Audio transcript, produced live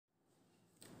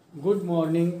Good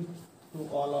morning to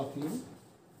all of you.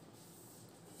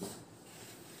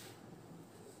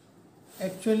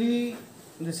 Actually,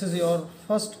 this is your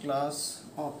first class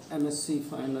of M.Sc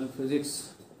Final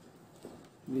Physics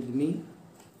with me.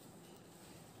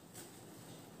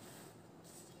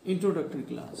 Introductory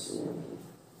class.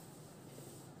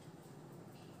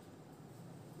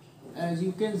 As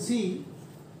you can see,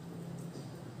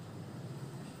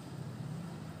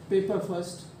 paper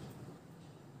first.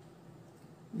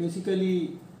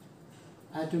 Basically,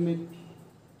 atomic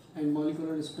and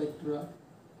molecular spectra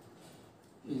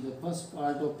is the first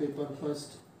part of paper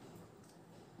first,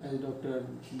 as Dr.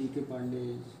 D.K.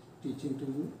 Pandey is teaching to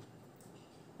you.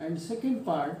 And second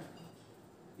part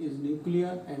is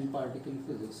nuclear and particle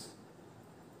physics.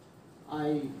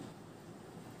 I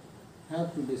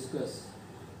have to discuss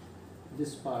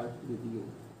this part with you.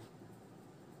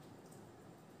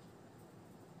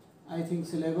 I think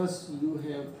syllabus you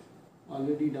have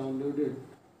already downloaded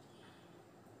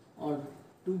or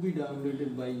to be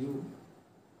downloaded by you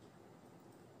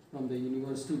from the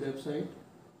university website.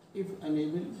 If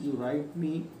unable, you write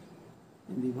me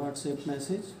in the WhatsApp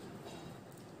message.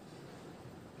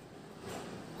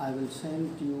 I will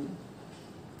send you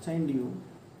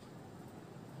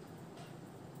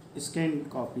scanned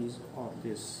copies of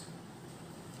this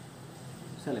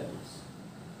syllabus.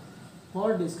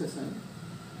 For discussion,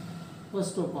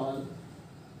 first of all,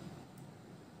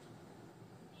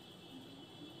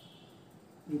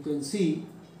 you can see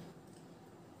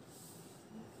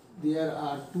there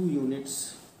are two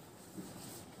units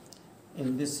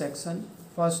in this section.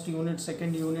 First unit,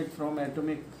 second unit from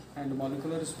atomic and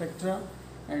molecular spectra,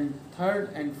 and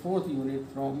third and fourth unit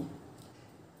from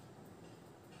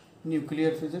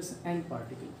nuclear physics and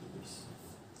particle physics.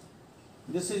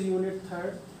 This is unit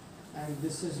third and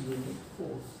this is unit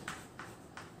fourth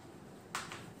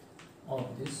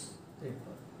of this paper.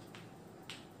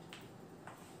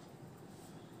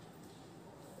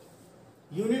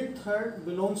 Unit third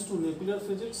belongs to nuclear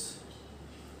physics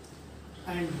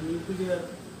and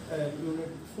unit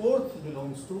fourth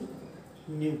belongs to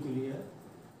nuclear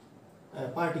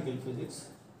particle physics,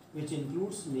 which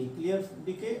includes nuclear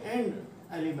decay and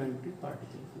elementary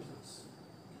particle physics.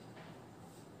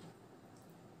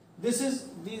 This is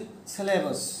the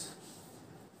syllabus.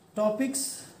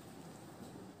 Topics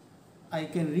I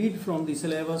can read from the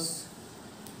syllabus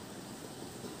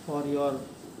for your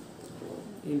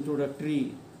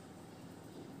introductory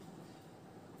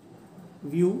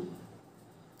view.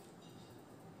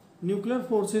 Nuclear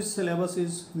forces syllabus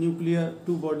is nuclear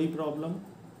two-body problem,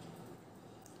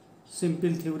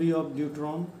 simple theory of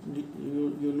deuteron,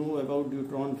 you know about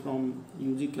deuteron from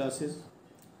UG classes,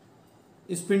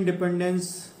 spin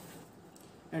dependence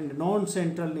and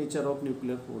non-central nature of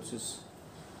nuclear forces.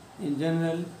 In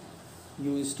general,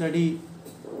 you study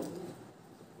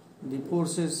the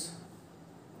forces,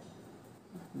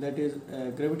 that is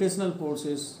gravitational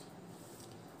forces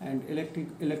and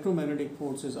electromagnetic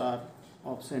forces are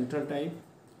of central type,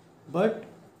 but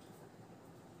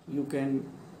you can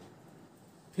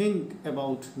think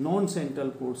about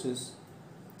non-central forces,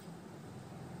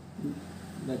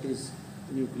 that is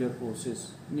nuclear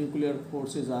forces. Nuclear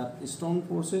forces are strong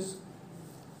forces,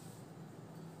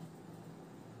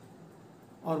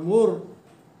 or more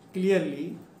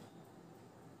clearly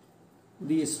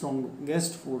the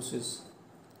strongest forces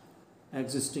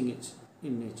existing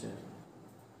in nature.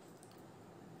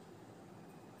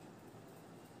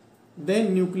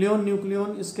 Then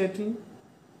nucleon scattering.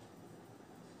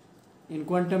 In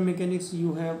quantum mechanics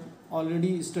you have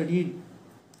already studied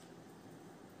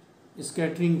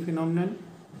scattering phenomenon.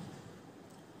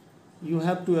 You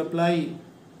have to apply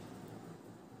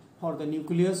for the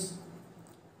nucleus.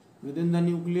 Within the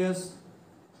nucleus,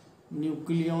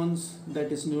 nucleons,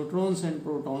 that is neutrons and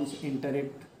protons,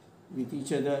 interact with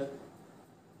each other.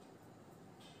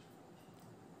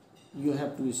 You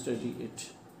have to study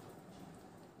it.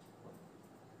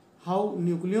 How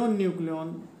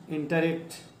nucleon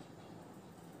interact,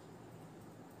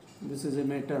 this is a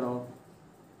matter of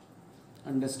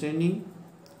understanding.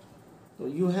 So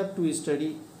you have to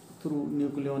study through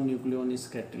nucleon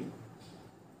scattering.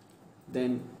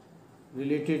 Then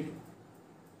related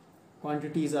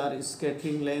quantities are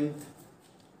scattering length,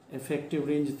 effective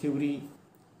range theory,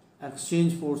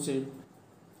 exchange forces,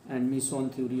 and meson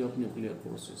theory of nuclear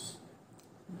forces.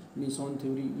 Meson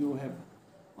theory you have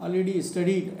already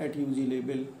studied at UG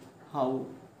level, how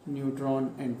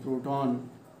neutron and proton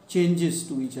changes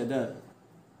to each other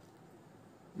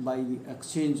by the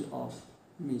exchange of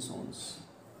mesons.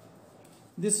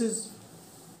 This is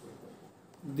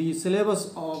the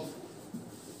syllabus of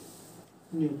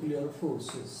nuclear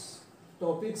forces.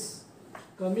 Topics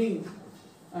coming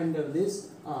under this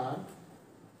are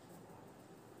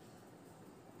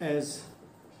as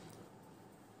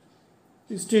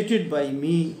stated by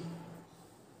me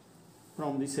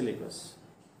from the syllabus.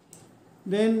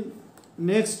 Then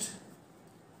next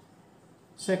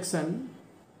section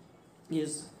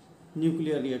is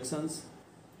nuclear reactions.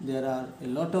 There are a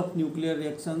lot of nuclear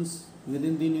reactions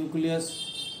within the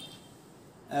nucleus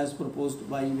as proposed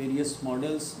by various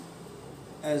models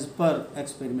as per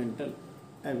experimental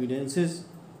evidences.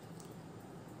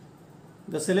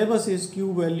 The syllabus is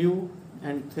Q value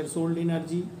and threshold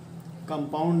energy,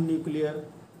 compound nuclear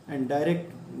and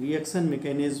direct reaction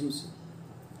mechanisms,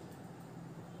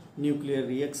 nuclear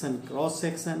reaction cross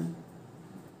section.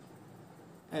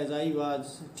 As I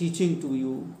was teaching to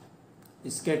you,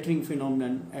 scattering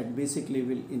phenomenon at basic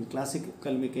level in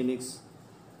classical mechanics,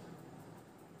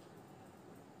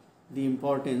 the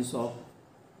importance of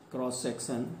cross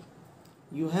section.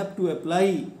 You have to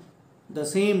apply the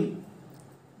same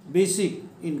basic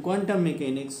in quantum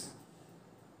mechanics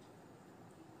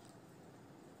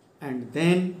and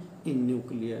then in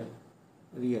nuclear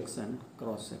reaction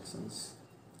cross sections.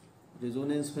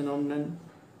 Resonance phenomenon,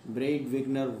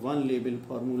 Braid-Wigner one label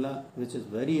formula, which is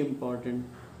very important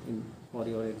for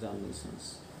your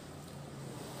examinations.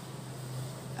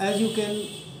 As you can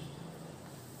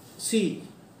see,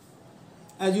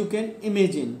 as you can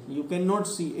imagine, you cannot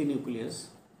see a nucleus.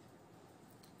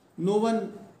 No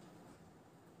one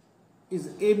is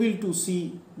able to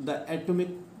see the atomic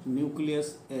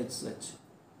nucleus as such.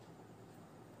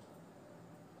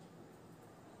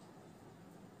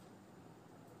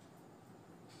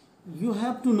 You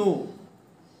have to know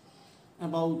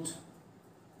about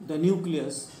the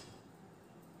nucleus.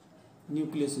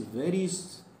 Nucleus is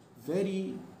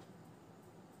very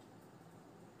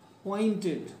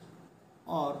pointed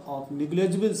or of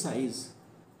negligible size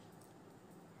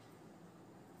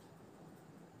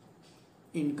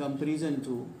in comparison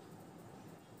to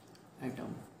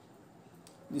atom.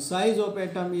 The size of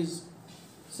atom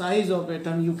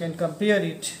you can compare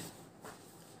it.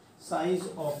 Size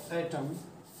of atom,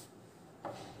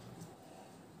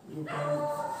 you can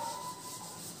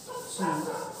see,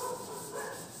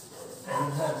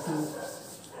 you have to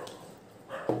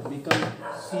become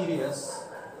serious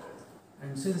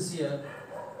and sincere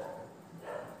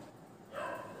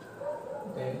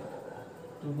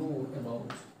to know about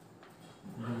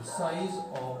the size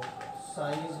of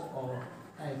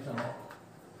atom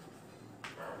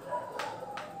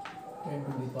 10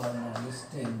 to the power minus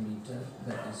 10 meter,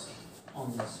 that is on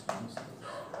the strong size.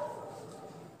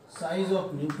 Size of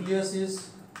nucleus is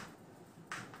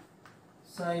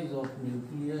 10 to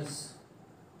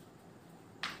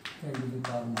the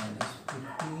power minus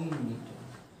 15 meter.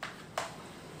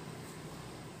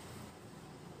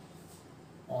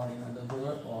 Or in other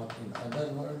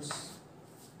words,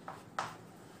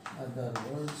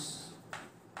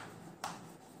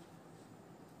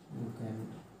 you can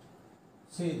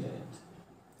say that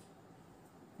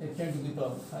a 10 to the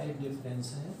power 5 difference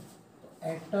है.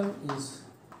 Atom is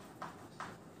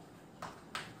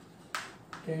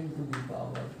 10 to the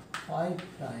power 5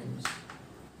 times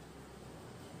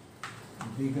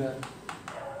bigger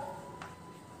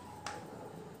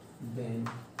than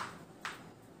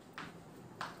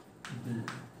the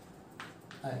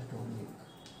atomic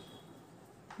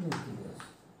nucleus.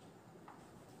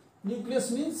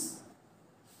 Nucleus means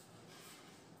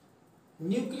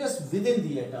nucleus within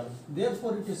the atom.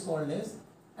 Therefore, it is called as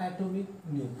atomic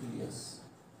nucleus.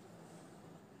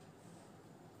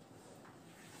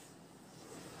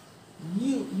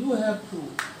 You have to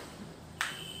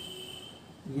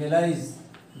realize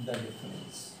the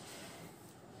difference.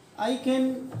 I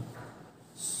can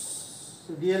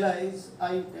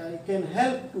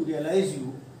help to realize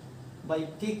you by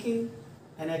taking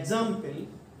an example.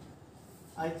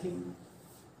 I think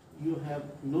you have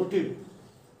noted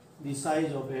the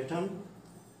size of atom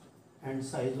and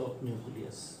size of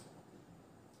nucleus,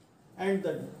 and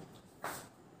the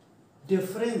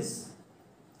difference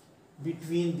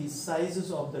between the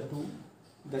sizes of the two,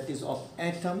 that is of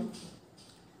atom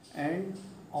and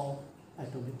of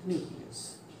atomic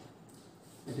nucleus.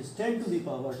 It is 10 to the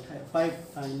power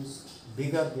 5 times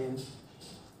bigger than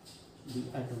the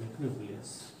atomic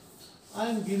nucleus. I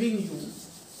am giving you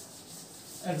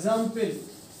example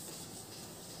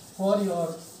for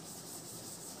your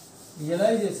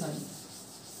realization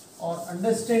or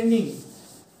understanding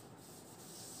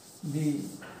the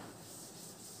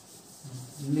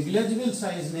negligible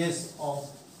sizeness of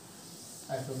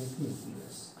atomic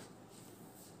nucleus.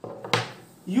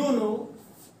 You know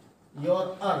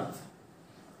your Earth.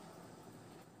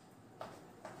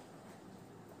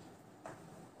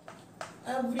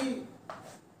 every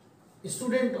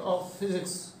student of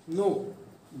physics know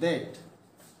that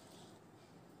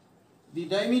the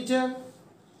diameter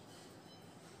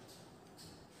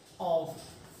of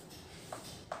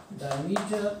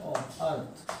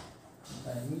Earth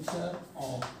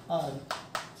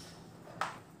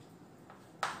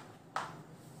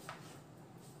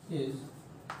is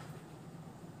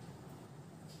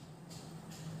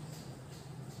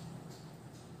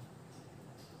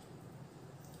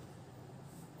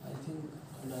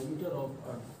diameter of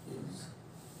Earth is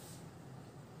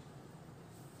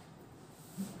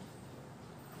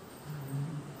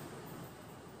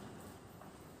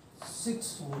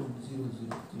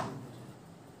 6400 kilometers,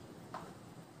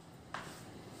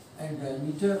 and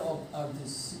diameter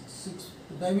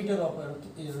of Earth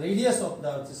is radius of the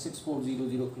Earth is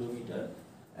 6400 kilometer,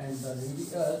 and the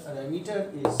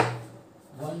diameter is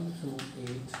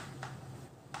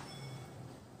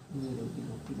 12800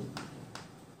 kilometer.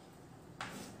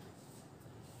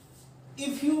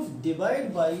 If you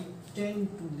divide by 10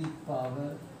 to the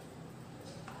power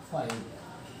 5,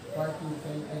 what you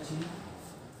can achieve?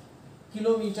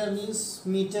 Kilometre means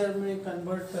metre में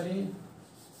convert करें,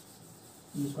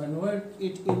 you convert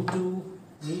it into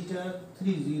meter,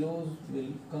 3 zeros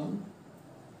will come.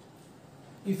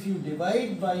 If you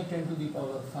divide by 10 to the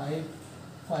power 5,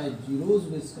 5 zeros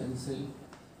will cancel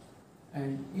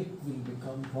and it will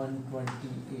become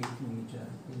 128 meter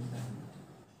in diameter.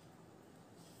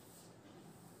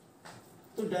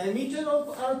 So diameter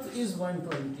of Earth is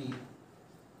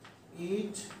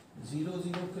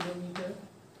 12800 kilometer.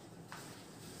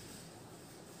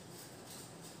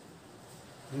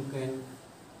 You can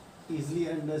easily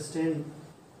understand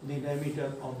the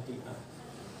diameter of the Earth.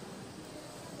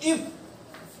 If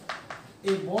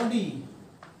a body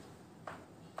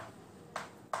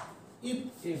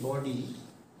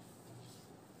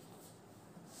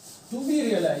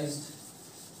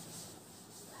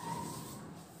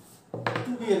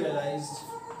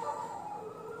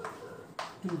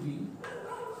to be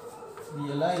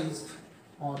realized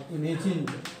or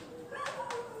imagined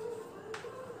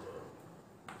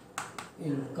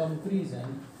in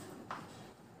comparison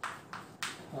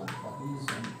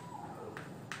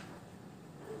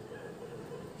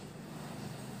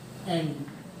and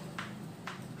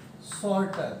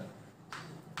shorter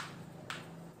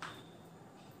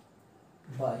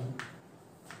by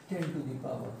 10 to the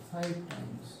power 5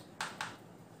 times,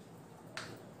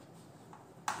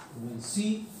 we will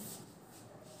see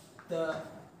the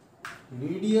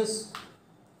radius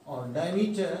or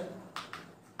diameter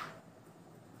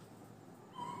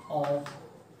of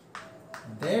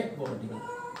that body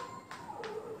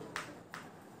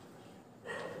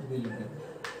will be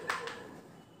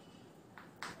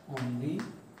only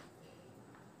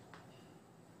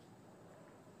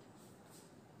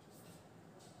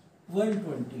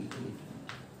 128.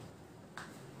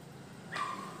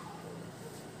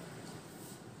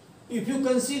 If you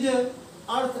consider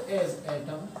Earth as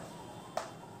atom,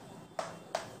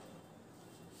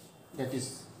 that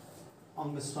is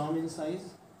angstrom in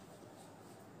size,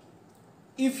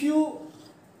 if you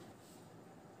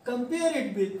compare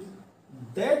it with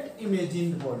that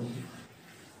imagined body,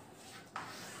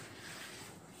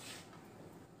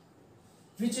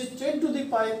 which is 10 to the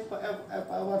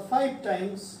power 5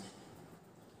 times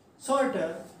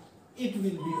shorter, it will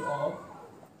be of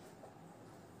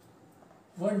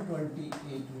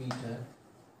 128 meter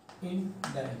in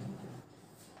diameter.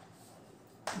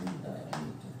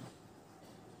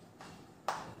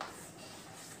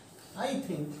 I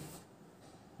think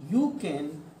you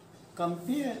can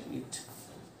compare it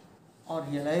or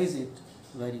realize it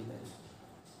very well.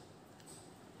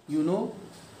 You know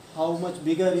how much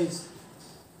bigger is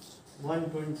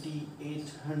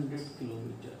 12800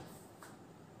 kilometer.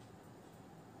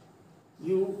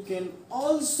 You can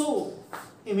also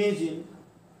imagine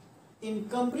in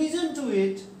comparison to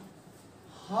it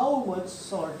how much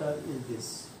shorter is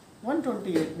this.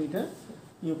 128 meter,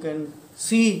 you can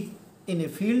see in a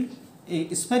field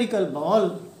a spherical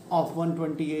ball of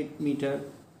 128 meter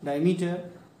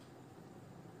diameter,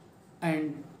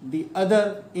 and the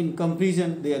other in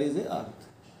comparison there is a Earth.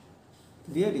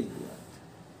 There is the Earth.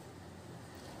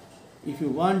 If you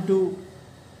want to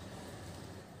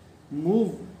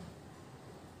move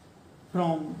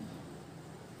from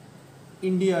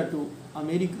India to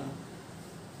America,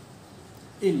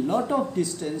 a lot of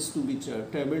distance to be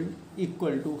traveled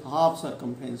equal to half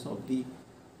circumference of the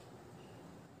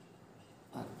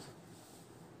Earth.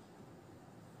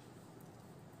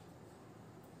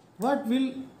 What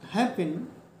will happen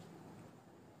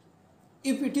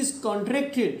if it is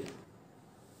contracted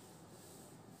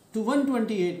to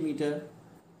 128 meter?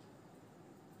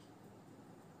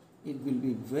 it will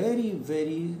be very,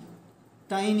 very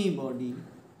tiny body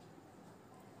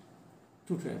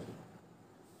to travel.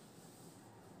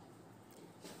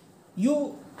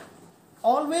 You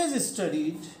always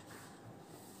studied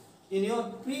in your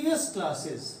previous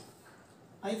classes,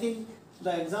 I think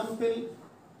the example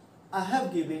I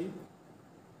have given,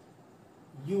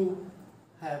 you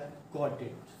have got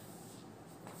it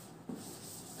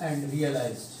and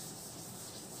realized.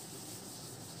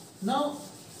 Now,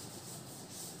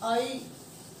 I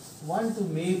want to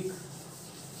make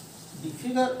the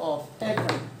figure of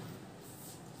atom.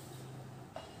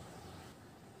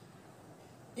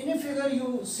 In a figure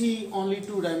you see only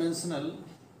two-dimensional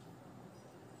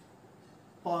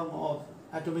form of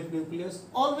atomic nucleus.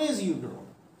 Always you draw.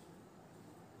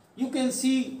 You can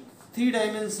see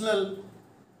three-dimensional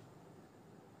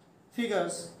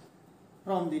figures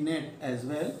from the net as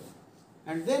well,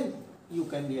 and then you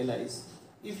can realize.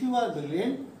 If you are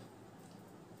brilliant,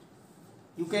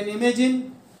 you can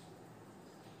imagine,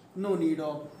 no need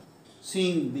of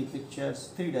seeing the pictures,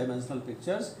 three-dimensional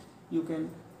pictures. You can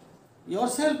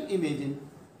yourself imagine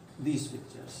these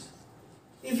pictures.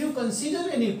 If you consider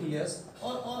a nucleus,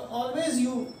 or always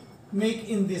you make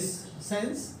in this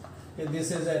sense, that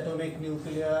this is atomic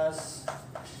nucleus.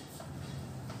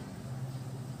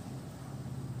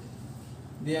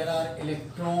 There are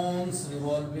electrons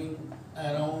revolving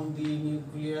around the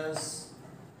nucleus.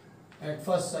 At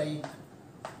first sight,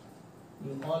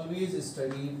 you always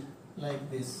studied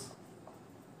like this.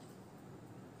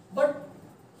 But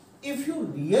if you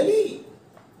really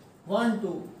want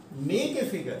to make a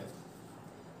figure,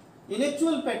 in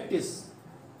actual practice,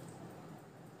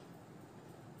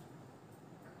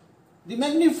 the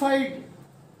magnified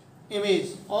image,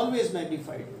 always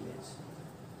magnified image,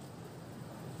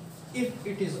 if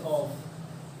it is of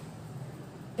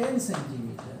 10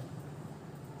 centimeter,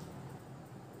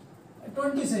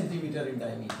 20 centimeter in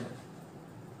diameter,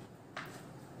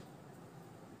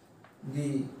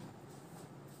 the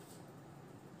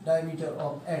diameter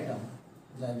of atom,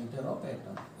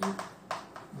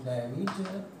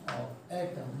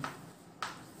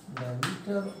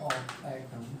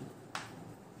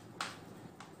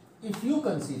 if you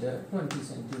consider 20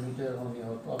 centimeter on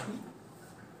your copy,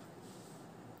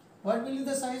 what will be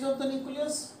the size of the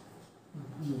nucleus?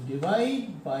 You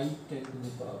divide by 10 to the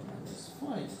power minus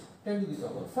 5, 10 to the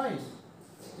power 5.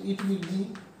 It will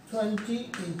be 20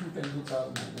 into 10 to the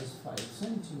power minus 5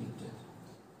 centimeter.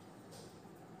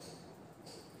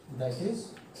 That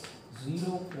is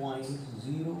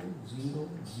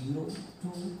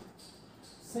 0.0002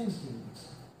 centimeter.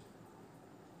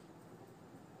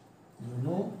 You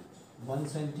know, 1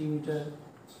 centimeter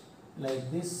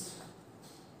like this,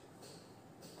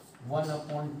 1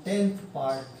 upon 10th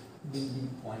part will be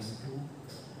 0.2.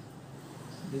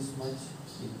 This much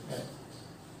is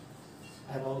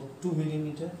about 2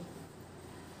 millimeter.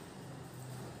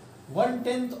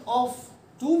 1/10 of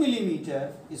 2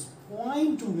 millimeter is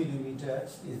 0.2 millimeter,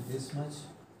 is this much.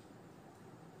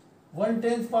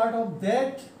 1/10 part of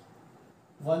that,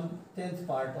 1/10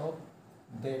 part of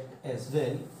that as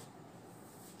well.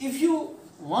 If you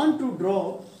want to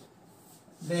draw,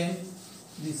 then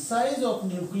the size of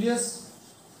nucleus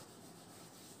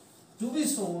to be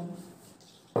shown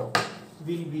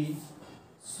will be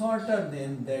shorter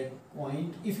than that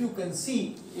point. If you can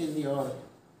see in your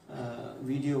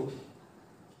video,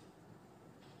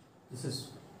 this is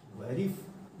very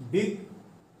big.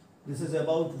 This is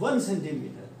about 1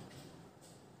 centimeter,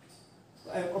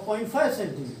 0.5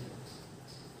 centimeter,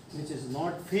 which is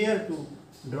not fair to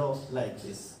draw like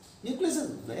this. Nucleus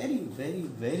is very, very,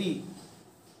 very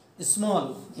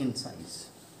small in size.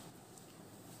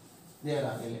 There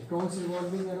are electrons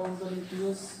revolving around the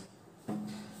nucleus.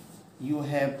 You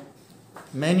have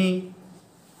many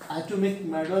atomic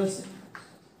models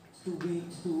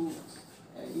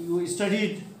you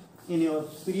studied in your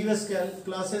previous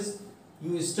classes.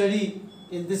 You study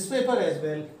in this paper as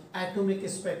well, atomic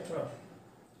spectra,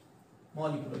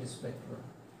 molecular spectra,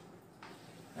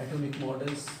 atomic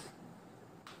models.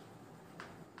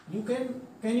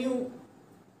 Can you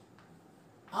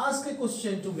ask a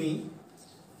question to me?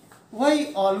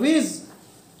 Why always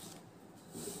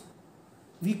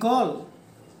we call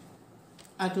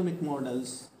atomic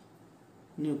models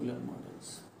nuclear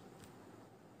models?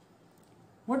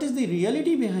 What is the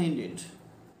reality behind it?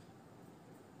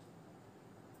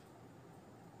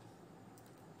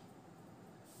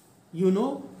 You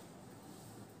know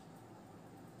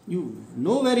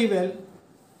very well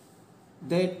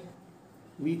that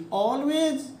we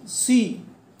always see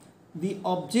the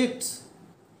objects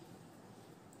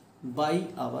by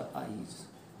our eyes.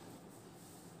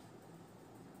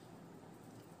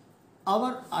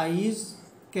 our eyes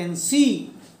can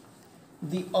see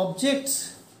the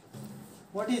objects.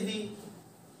 What is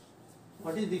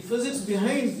the physics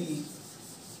behind the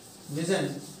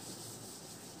vision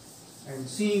and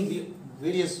seeing the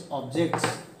various objects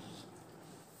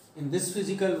in this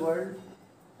physical world?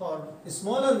 For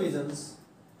smaller visions,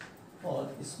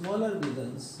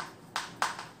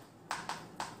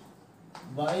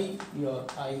 by your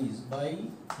eyes,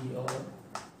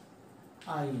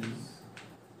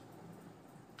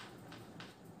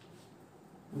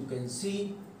 you can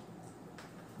see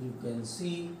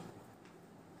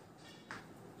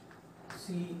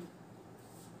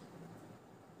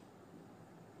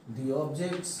the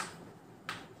objects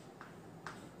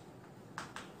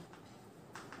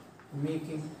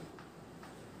making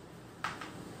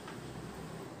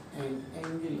an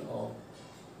angle of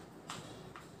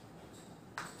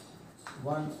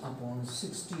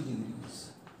 1/60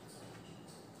 degrees.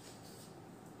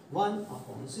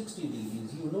 1/60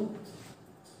 degrees, you know,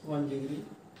 1 degree.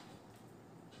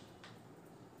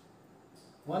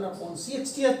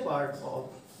 1/60th part of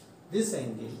this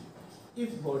angle,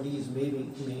 if body is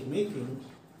making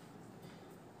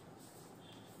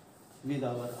with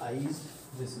our eyes,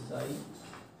 this is eye,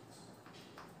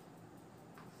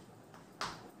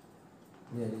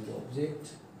 there is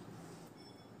object,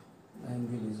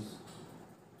 angle is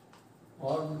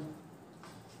formed.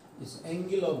 This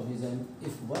angle of vision,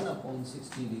 if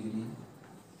 1/60 degree,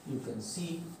 you can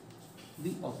see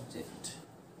the object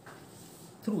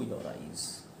through your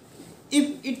eyes.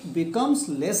 If it becomes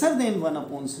lesser than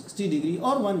 1/60 degree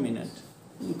or 1 minute,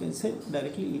 you can say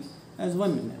directly as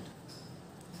 1 minute.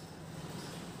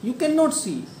 You cannot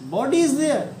see, body is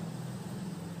there,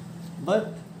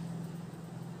 but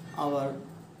our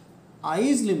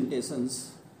eyes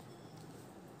limitations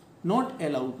not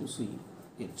allowed to see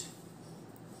it.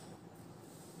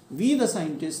 We the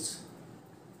scientists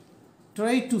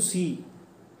try to see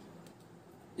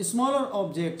smaller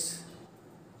objects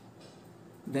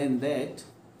than that.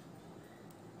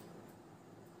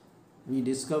 We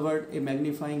discovered a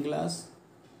magnifying glass,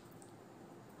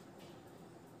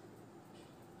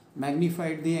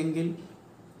 magnified the angle,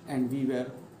 and we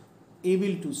were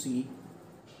able to see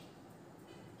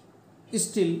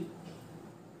still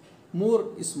more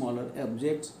smaller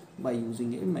objects by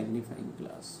using a magnifying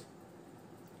glass.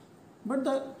 But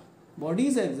the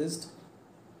bodies exist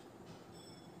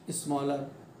smaller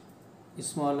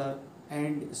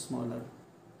and smaller.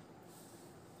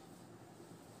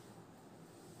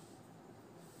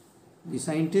 The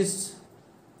scientists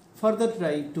further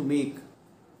try to make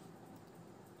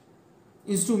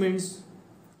instruments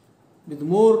with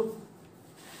more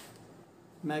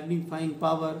magnifying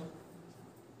power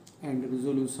and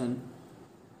resolution.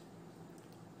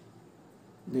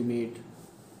 They made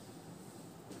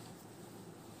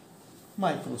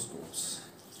microscopes,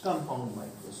 compound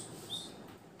microscopes.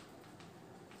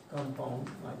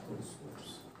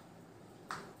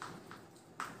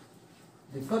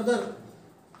 They further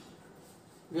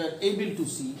were able to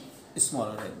see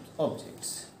smaller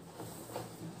objects.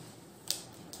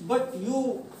 But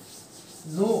you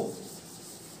know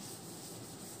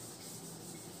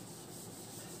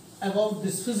about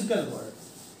this physical world.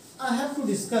 I have to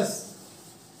discuss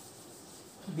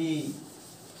the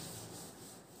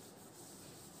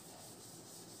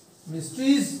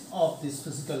mysteries of this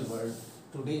physical world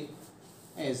today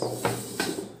as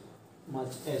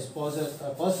much as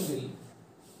possible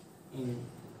in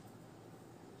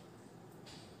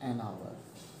an hour,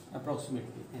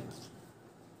 approximately an hour.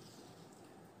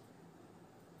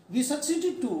 We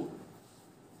succeeded to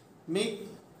make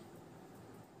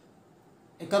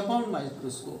a compound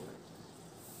microscope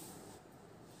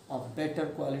of better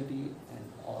quality and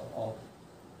or of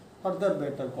further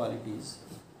better qualities.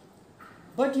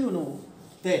 But you know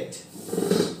that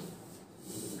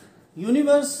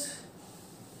universe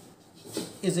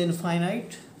is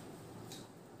infinite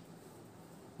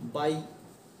by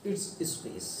its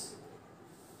space.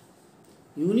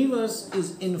 Universe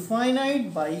is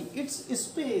infinite by its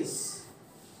space.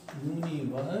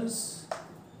 Universe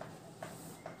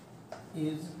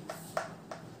is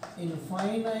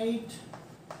infinite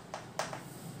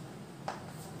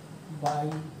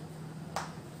by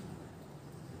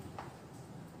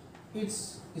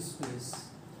its space.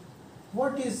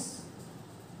 What is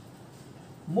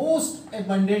most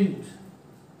abundant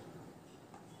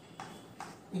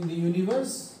in the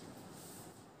universe?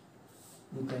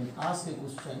 You can ask a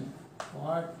question,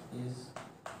 what is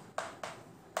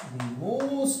the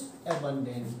most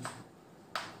abundant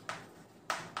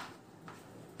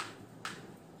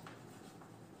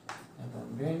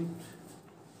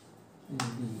in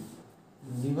the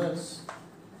universe?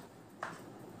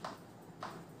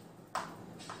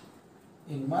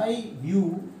 in my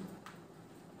view,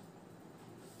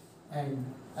 and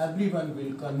everyone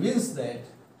will convince that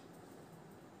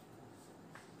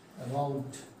about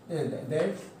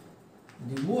that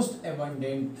the most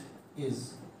abundant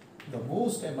is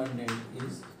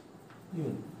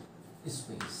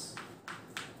space.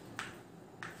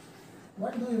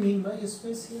 What do you mean by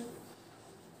space here?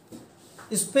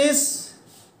 Space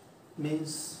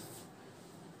means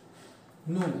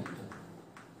no matter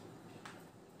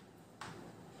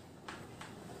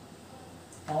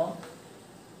or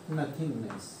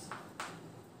nothingness.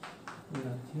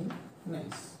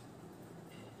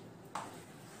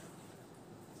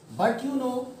 But you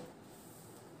know,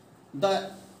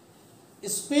 the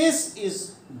space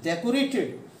is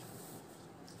decorated.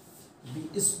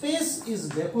 The space is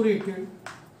decorated.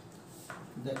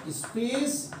 The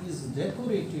space is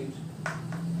decorated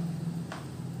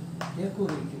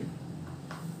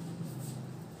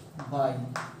by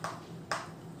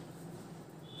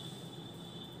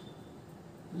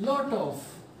lot of,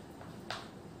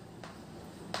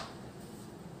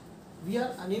 we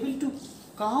are unable to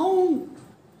count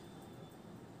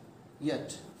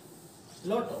yet,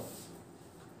 lot of,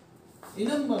 a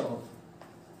number of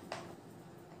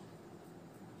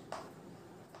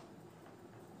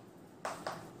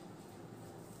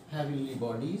heavenly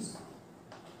bodies,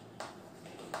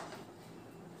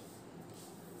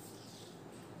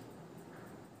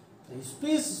 the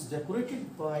space is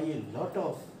decorated by a lot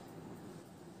of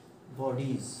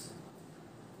bodies.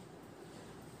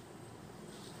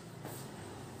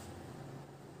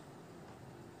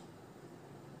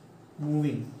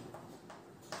 Moving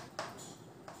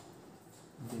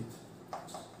with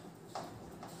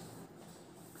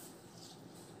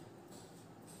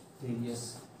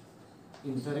various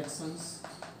interactions,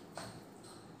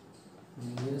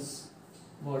 various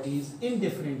bodies in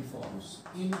different forms,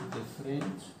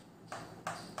 different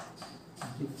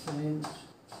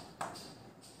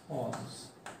forms,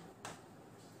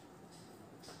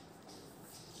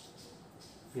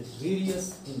 with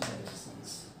various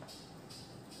interactions.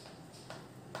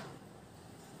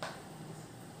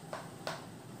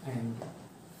 And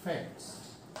facts.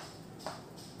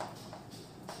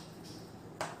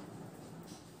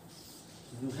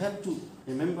 You have to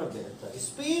remember that the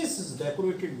space is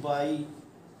decorated by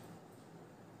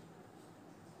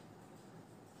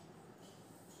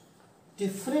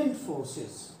different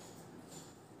forces.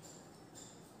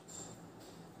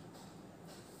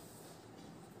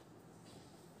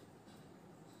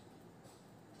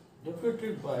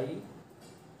 Decorated by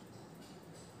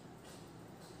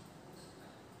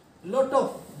lot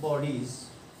of bodies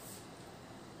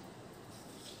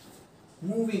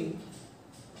moving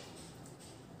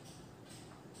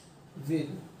with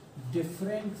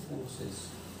different forces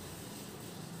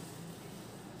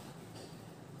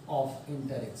of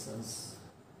interactions,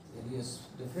 various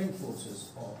different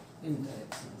forces of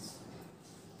interactions,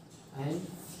 and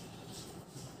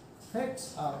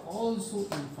facts are also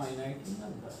infinite in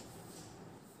number.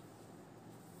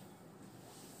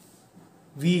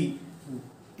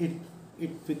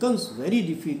 It becomes very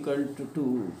difficult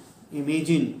to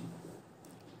imagine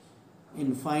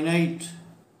infinite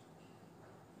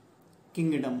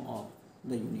kingdom of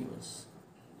the universe.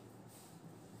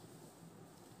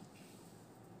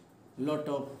 Lot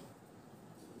of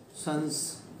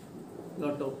suns,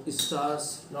 lot of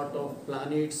stars, lot of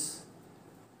planets,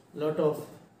 lot of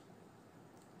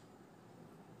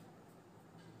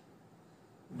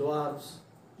dwarfs,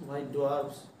 white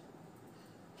dwarfs,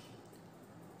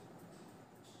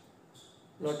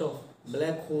 lot of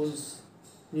black holes,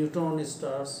 neutron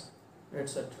stars,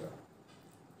 etc.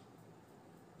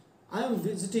 I am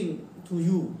visiting to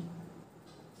you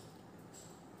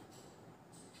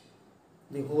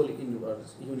the whole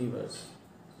universe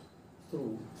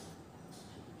through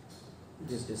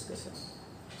this discussion.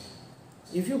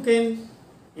 If you can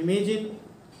imagine,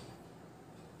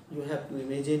 you have to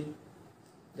imagine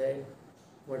that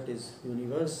what is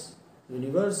universe?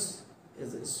 Universe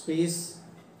is a space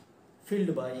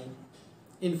filled by,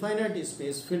 infinite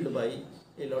space filled by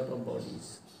a lot of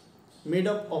bodies made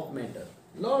up of matter.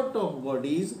 Lot of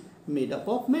bodies made up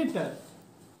of matter.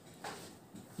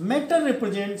 Matter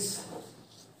represents,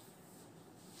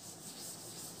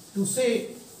 to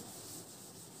say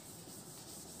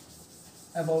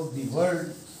about the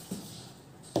world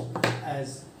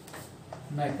as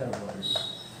matter world.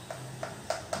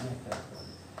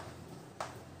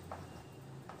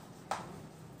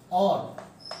 Or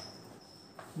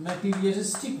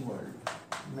materialistic world.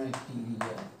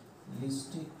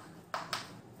 Materialistic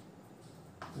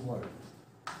world.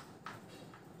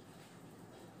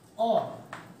 Or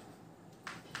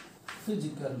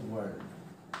physical world.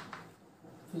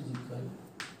 physical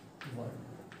world.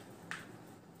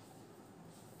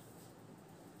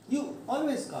 You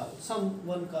always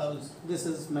someone calls this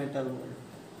is metal world,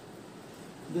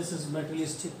 this is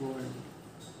materialistic world,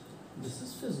 this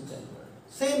is physical world.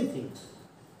 Same thing.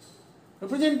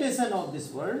 Representation of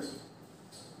this world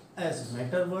as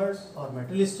matter world or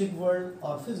materialistic world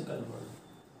or physical world.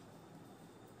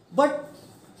 But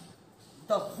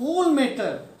the whole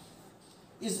matter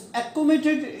is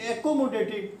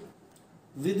accommodated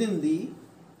within the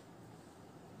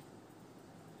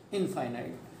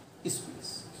infinite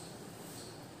space.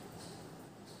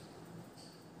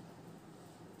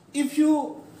 If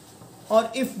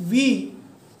we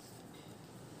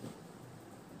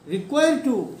require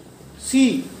to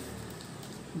see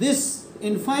this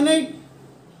infinite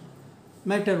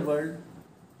matter world,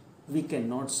 we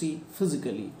cannot see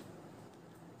physically.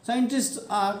 Scientists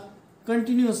are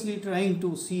continuously trying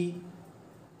to see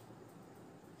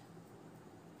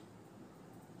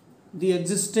the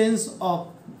existence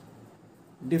of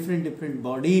different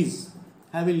bodies,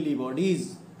 heavenly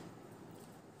bodies,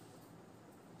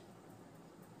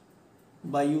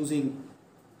 by using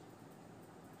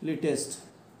latest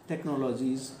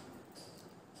technologies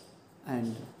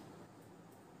and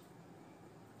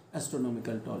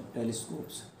astronomical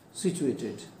telescopes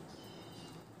situated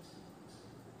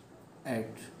at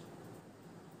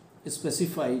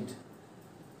specified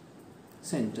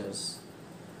centers.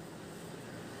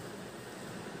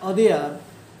 Or they are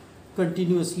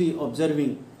continuously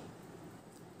observing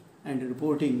and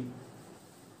reporting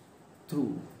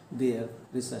through their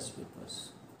research papers.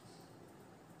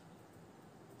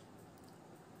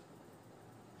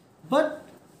 But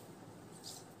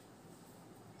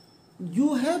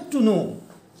you have to know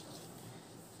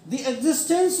the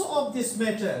existence of this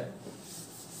matter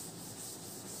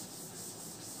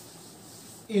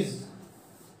is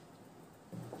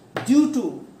due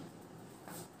to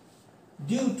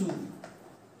the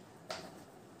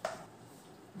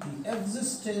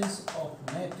existence of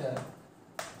matter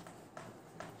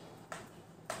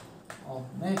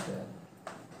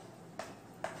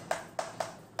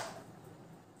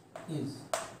is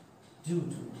due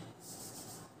to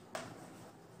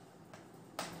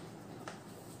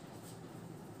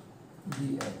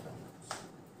the atoms.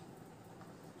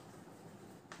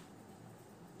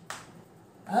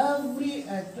 Every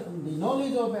atom, the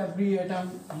knowledge of every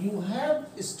atom you have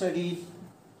studied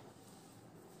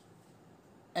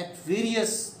at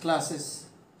various classes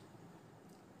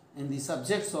in the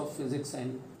subjects of physics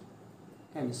and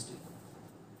chemistry.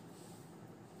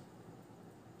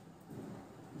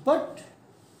 But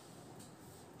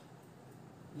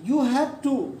you have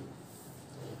to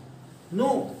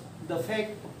know the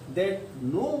fact that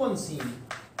no one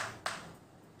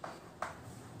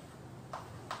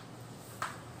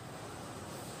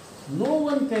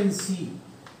can see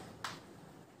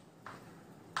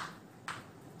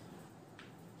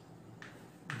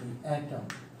the atom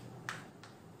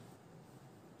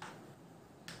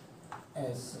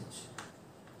as such.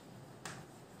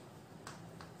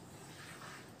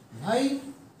 Why?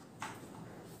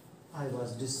 I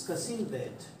was discussing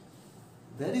that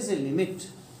there is a limit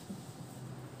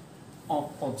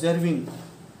of observing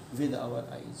with our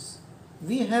eyes.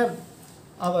 We have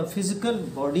our physical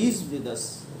bodies with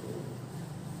us.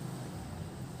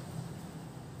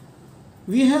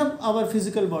 We have our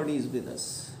physical bodies with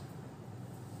us.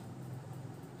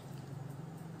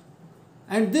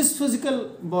 And this physical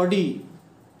body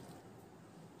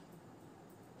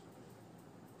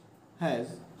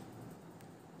has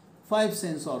 5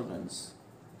 sense organs.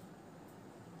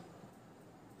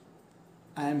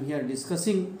 I am here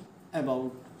discussing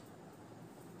about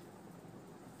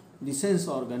the sense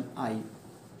organ eye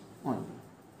only.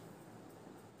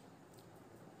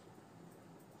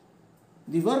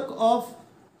 The work of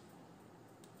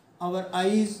our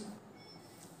eyes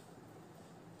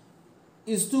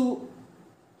is to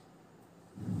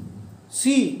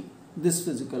see this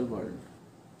physical world,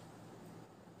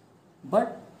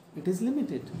 but it is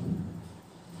limited.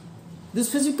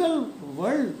 This physical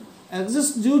world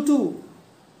exists due to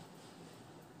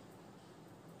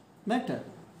matter.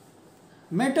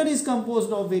 Matter is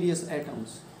composed of various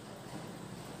atoms.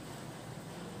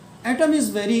 Atom is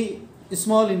very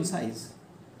small in size.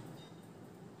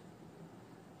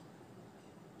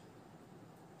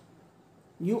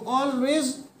 You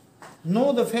always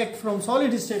know the fact from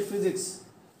solid state physics.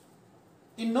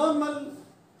 In normal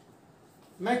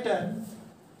matter,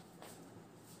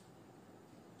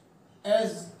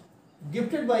 as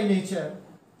gifted by nature,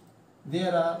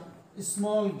 there are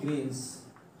small grains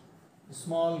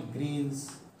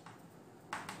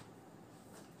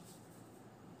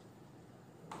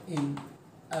in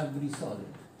every solid.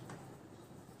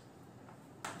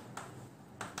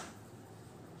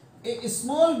 A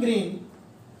small grain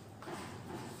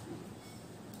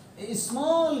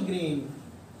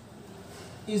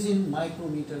is in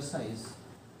micrometer size.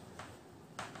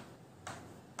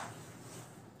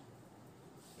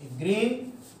 A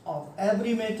grain of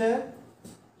every matter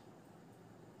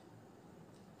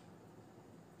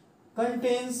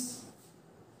contains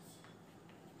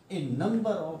a number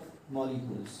of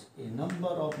molecules.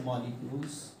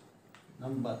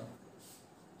 Number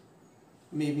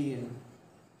maybe in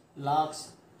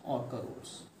lakhs or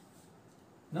crores.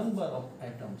 Number of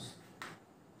atoms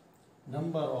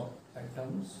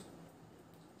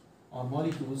or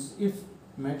molecules. If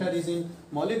matter is in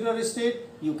molecular state,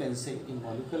 you can say in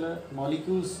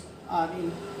molecules are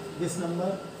in this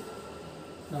number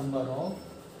of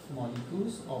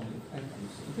molecules or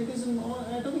atoms. If it is in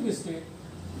atomic state,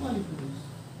 molecules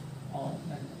or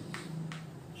atoms.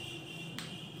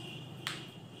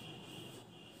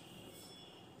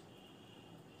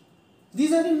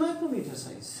 These are in micrometer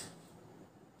size.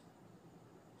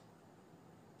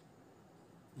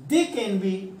 They can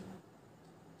be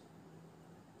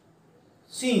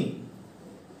seen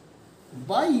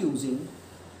by using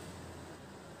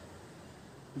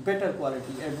better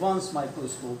quality advanced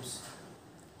microscopes.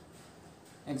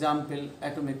 Example,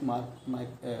 atomic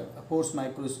force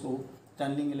microscope,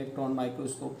 tunneling electron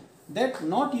microscope, that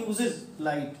not uses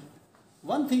light.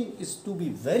 One thing is to be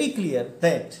very clear,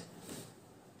 that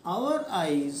our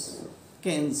eyes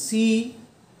can see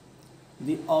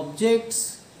the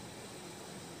objects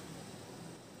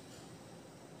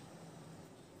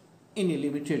in a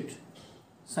limited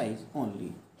size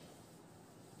only.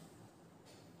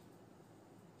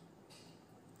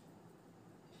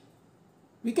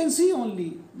 We can see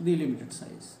only the limited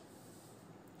size,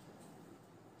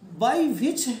 by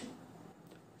which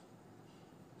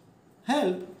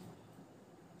help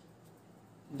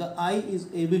the eye is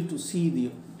able to see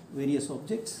the various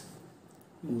objects.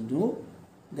 You know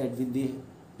that with the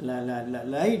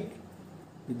light,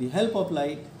 with the help of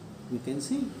light, we can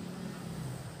see.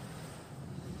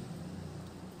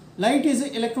 Light is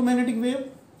an electromagnetic wave.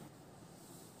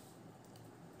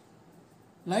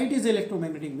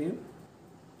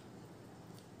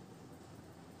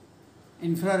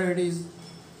 Infrared is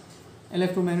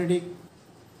electromagnetic.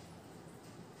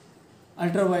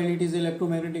 Ultraviolet is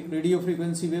electromagnetic. Radio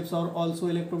frequency waves are also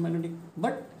electromagnetic.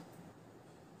 But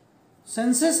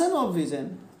sensation of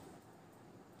vision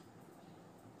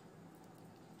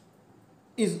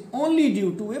is only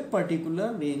due to a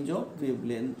particular range of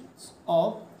wavelengths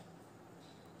of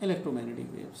electromagnetic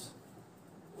waves.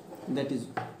 That is,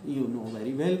 you know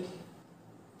very well,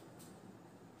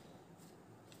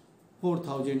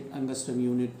 4000 angstrom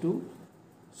unit to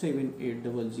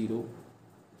 7800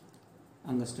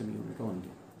 angstrom unit only.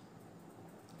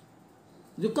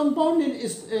 The compound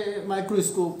in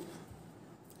microscope,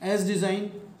 as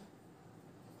designed,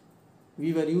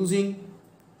 we were using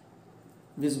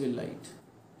visible light.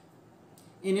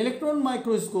 In electron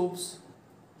microscopes,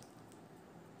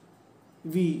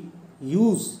 we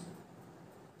use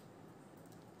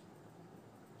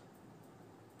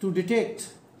to detect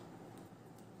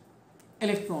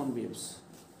electron waves,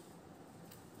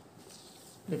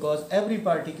 because every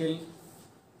particle,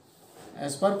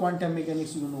 as per quantum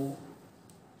mechanics, you know,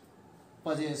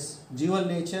 possess dual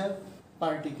nature,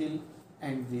 particle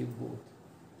and wave both.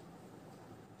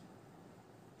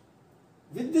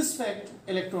 With this fact,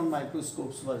 electron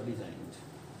microscopes were designed.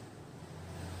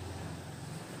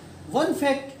 One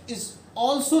fact is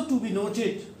also to be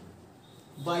noted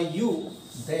by you,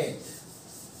 that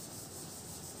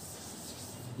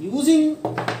using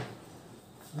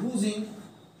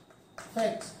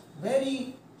facts,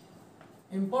 very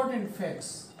important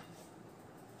facts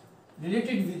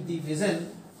related with the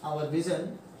vision, our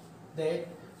vision, that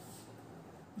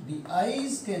the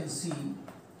eyes can see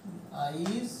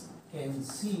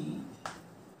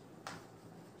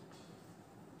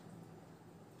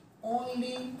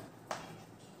only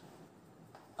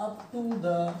up to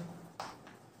the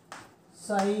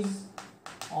size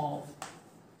of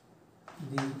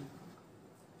the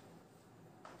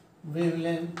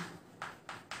wavelength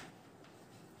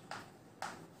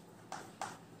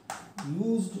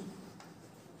used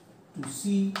to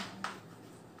see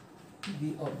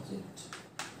the object.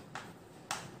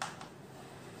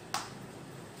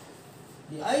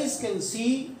 The eyes can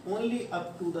see only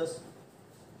up to the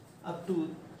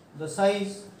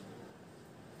size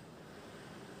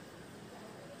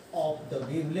of the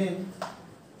wavelength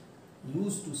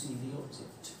used to see the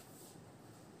object.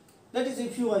 That is,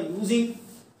 if you are using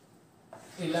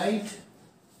a light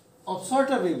of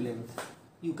shorter wavelength,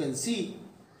 you can see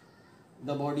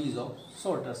the bodies of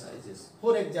shorter sizes.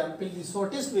 For example, the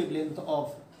shortest wavelength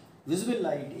of visible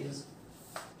light is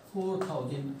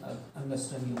 4000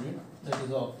 angstrom unit, that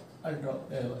is of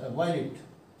ultraviolet.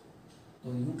 So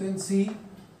you can see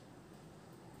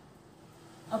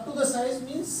up to the size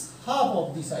means half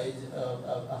of the size,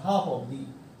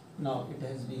 now it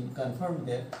has been confirmed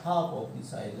that half of the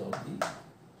size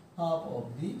of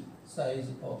the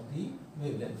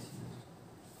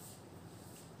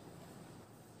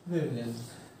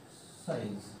wavelength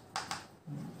size,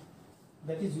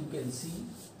 that is, you can see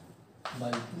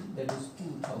by 2, that is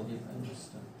 2000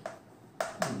 angstrom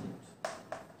unit.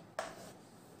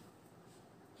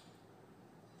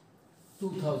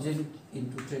 2000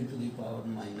 into 10 to the power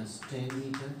minus 10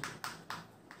 meter.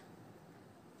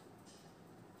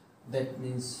 That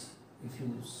means, if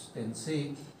you can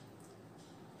say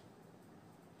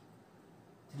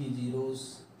 3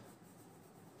 zeros,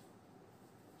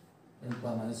 10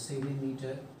 power minus 7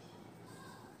 meter,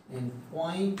 and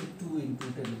 0.2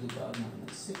 into 10 to the power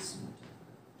minus 6 meter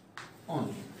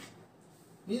only.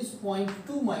 Means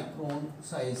 0.2 micron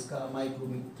size का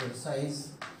micrometer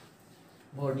size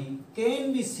body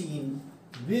can be seen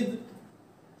with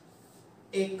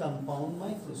a compound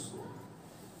microscope.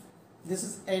 This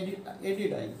is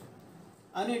aided eye.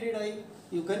 Unaided eye,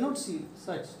 you cannot see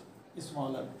such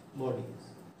smaller bodies.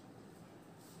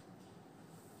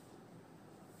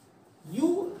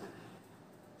 You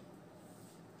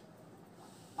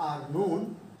are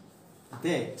known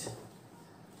that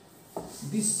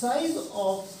the size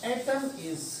of atom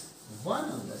is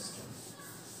 1 angstrom.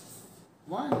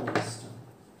 1 angstrom.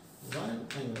 1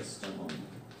 angstrom only.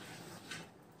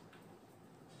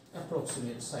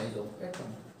 Approximate size of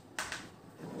atom.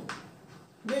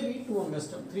 Maybe 2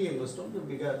 angstrom, 3 angstrom, the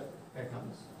bigger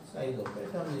atoms. Size of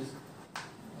atom is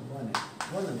 1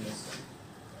 angstrom.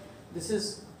 This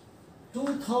is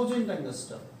 2000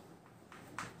 angstrom.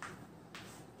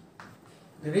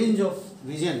 The range of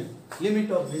vision,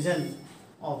 limit of vision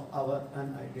of our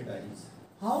unaided eyes.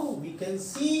 How we can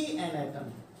see an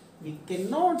atom? We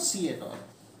cannot see at all.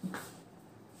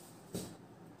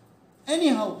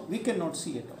 Anyhow, we cannot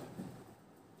see at all.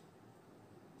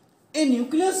 A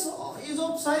nucleus is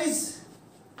of size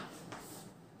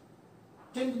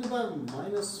 10 to the power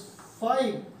minus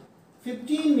 5,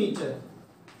 15 meter.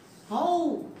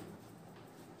 How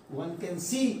one can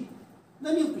see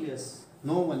the nucleus?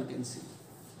 No one can see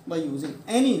by using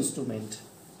any instrument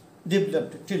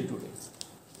developed till today.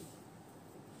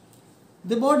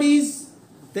 The bodies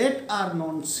that are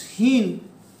not seen,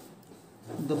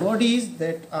 cannot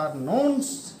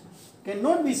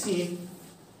be seen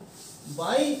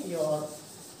by your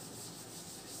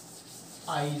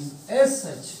eyes as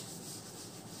such.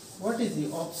 What is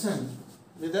the option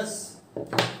with us?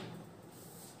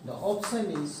 The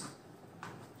option is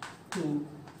to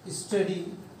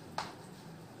study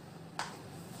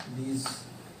these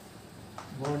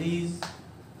bodies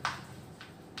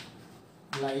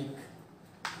like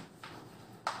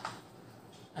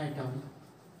atom,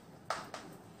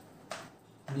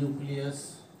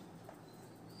 nucleus,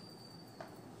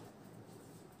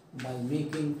 by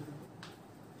making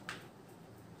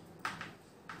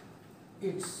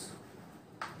its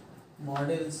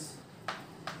models,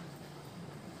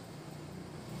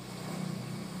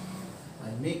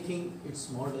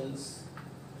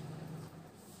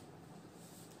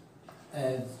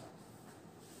 as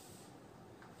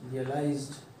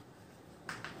realized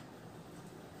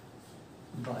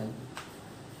by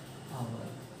our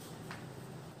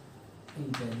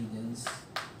intelligence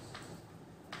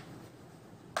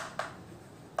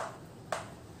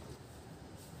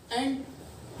and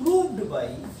proved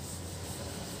by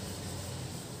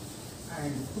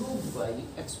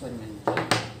experimental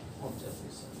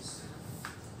observations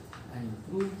and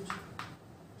proved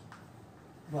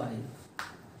by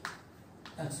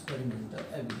experimental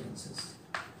evidences.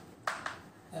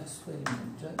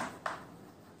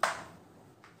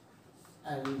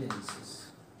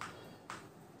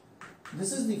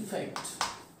 This is the fact.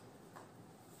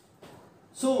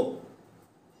 So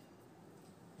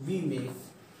we make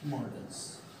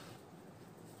models.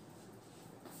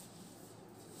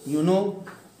 You know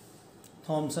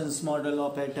Thomson's model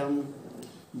of atom,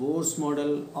 Bohr's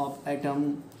model of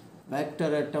atom,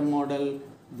 vector atom model,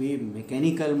 wave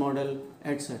mechanical model,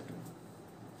 etc.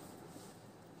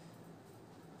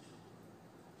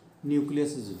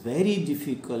 Nucleus is very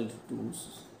difficult to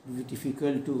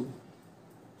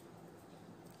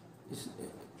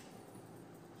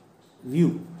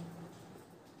view.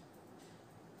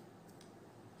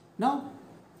 Now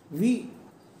we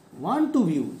want to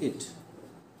view it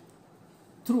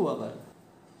through our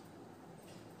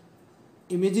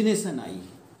imagination eye.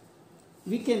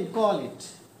 We can call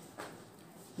it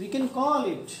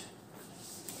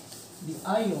the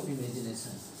eye of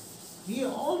imagination. We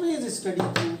always study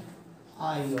the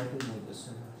eye of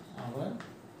imagination. Our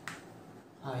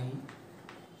eye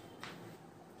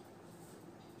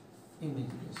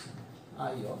imagination.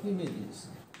 Eye of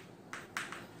imagination.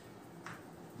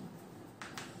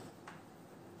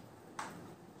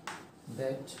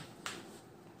 That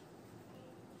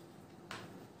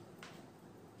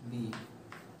we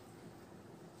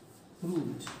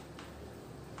proved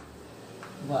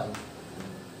by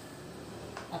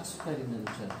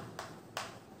experimental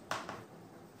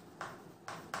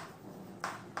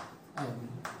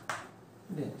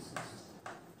evidence.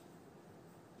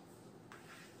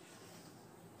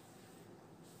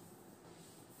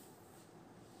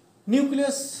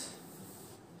 Nucleus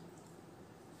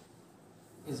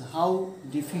is how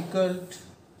difficult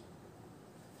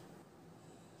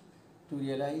to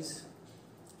realize.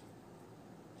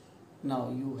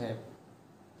 Now you have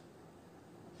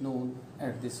known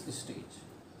at this stage.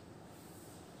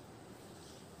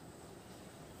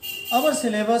 Our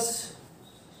syllabus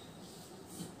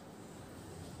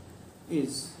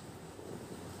is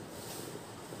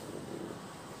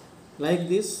like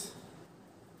this.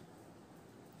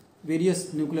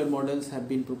 Various nuclear models have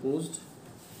been proposed.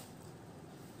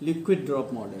 Liquid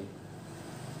drop model.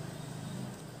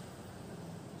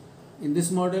 In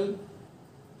this model,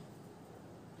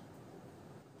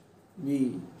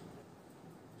 we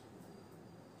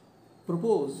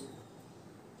propose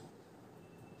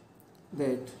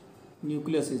that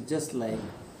nucleus is just like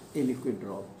a liquid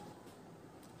drop.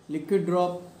 Liquid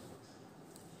drop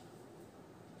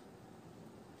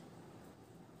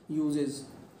uses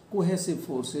cohesive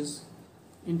forces,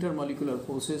 intermolecular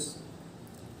forces,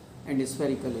 and is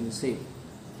spherical in shape.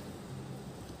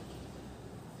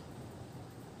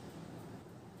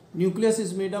 Nucleus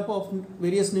is made up of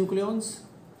various nucleons.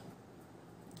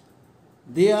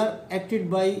 They are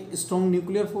acted by strong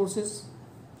nuclear forces.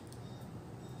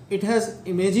 It has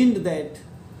imagined that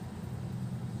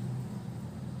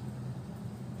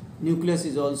nucleus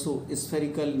is also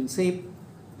spherical in shape.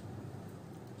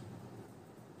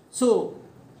 So,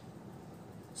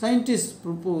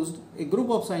 a group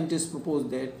of scientists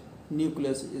proposed that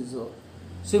nucleus is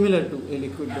similar to a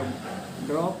liquid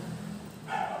drop.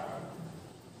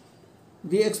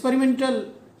 The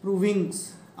experimental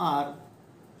provings are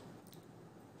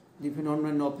the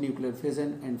phenomenon of nuclear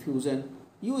fission and fusion.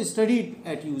 You studied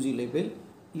at UG level.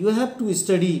 You have to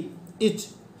study it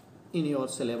in your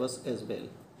syllabus as well.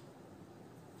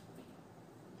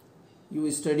 You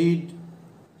studied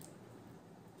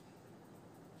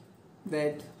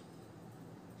that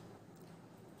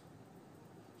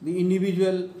the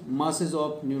individual masses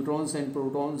of neutrons and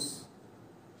protons,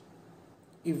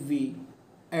 if we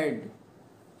add,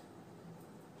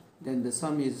 then the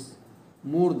sum is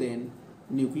more than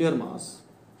nuclear mass.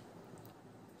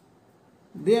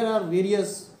 There are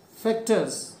various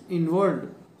factors involved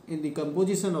in the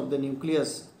composition of the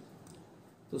nucleus.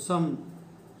 So some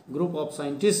group of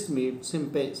scientists made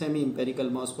semi-empirical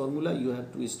mass formula. You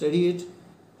have to study it.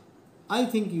 I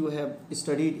think you have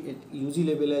studied at UG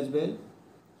level as well.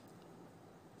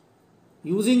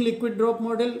 Using liquid drop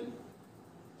model,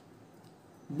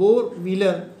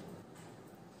 Bohr-Wheeler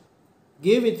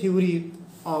gave a theory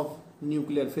of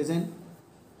nuclear fission.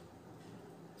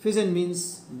 Fission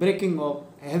means breaking of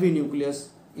heavy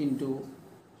nucleus into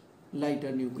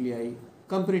lighter nuclei,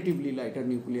 comparatively lighter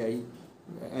nuclei.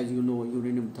 As you know,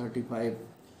 uranium-35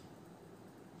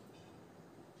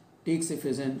 takes a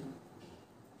fission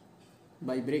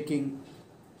by breaking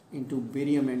into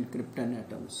barium and krypton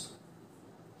atoms.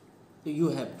 You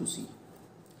have to see.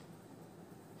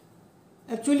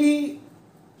 Actually,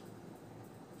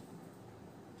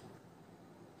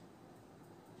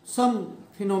 some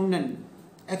phenomenon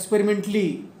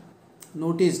experimentally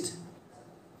noticed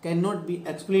cannot be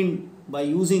explained by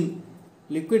using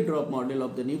liquid drop model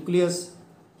of the nucleus.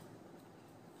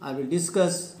 I will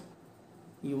discuss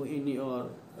you in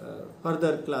your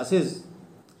further classes.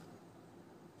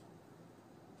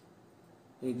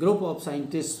 A group of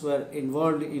scientists were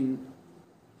involved in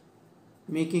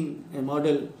making a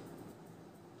model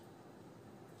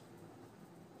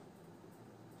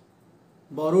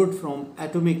borrowed from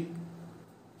atomic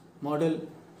model.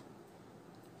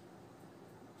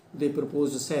 They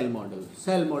proposed a cell model.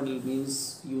 Cell model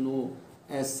means, you know,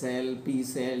 S cell, P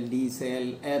cell, D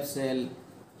cell, F cell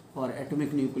for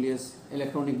atomic nucleus,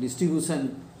 electron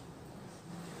distribution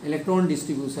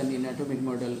in atomic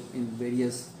model in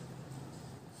various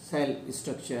cell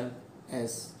structure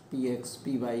as Px,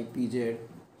 Py, Pz,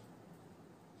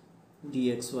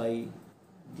 Dxy,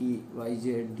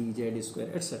 dyz, dz square,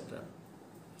 etc.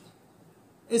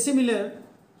 A similar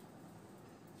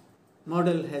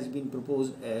model has been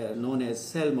proposed known as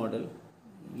cell model.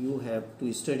 You have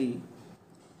to study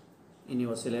in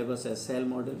your syllabus as cell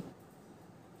model.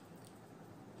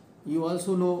 You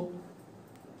also know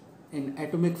in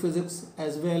atomic physics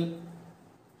as well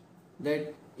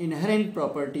that inherent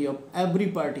property of every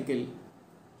particle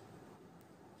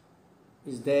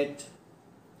is that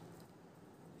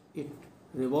it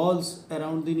revolves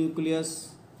around the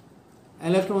nucleus.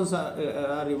 Electrons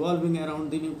are revolving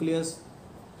around the nucleus.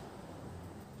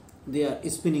 They are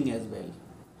spinning as well.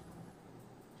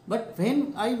 But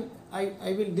when I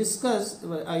will discuss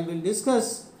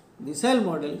the cell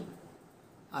model,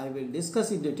 I will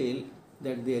discuss in detail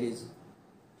that there is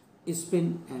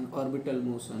spin and orbital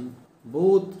motion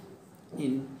both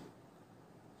in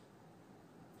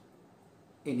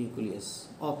a nucleus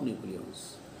of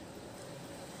nucleons.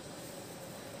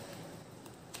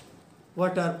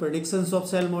 What are predictions of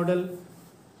cell model?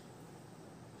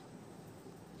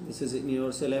 This is in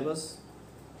your syllabus.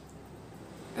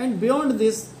 And beyond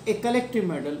this, a collective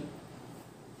model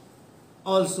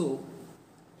also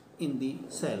in the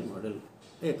cell model,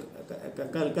 a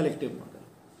collective model.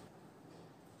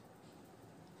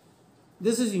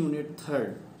 This is unit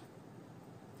 3rd.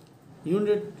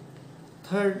 Unit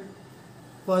 3rd,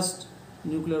 first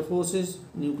nuclear forces,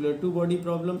 nuclear two-body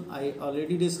problem, I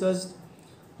already discussed.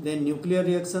 Then nuclear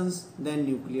reactions, then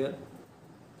nuclear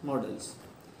models.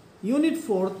 Unit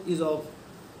 4th is of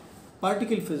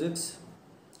particle physics.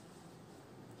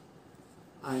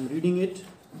 I am reading it.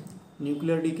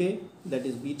 Nuclear decay, that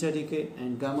is beta decay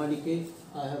and gamma decay.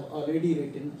 I had already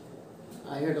written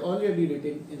in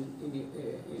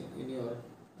your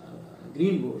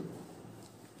green board.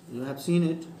 You have seen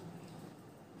it.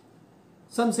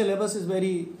 Some syllabus is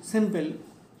very simple.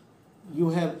 You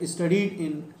have studied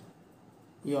in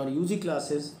your UG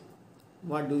classes.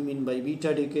 What do you mean by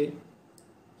beta decay?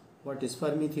 What is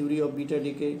Fermi theory of beta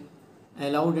decay?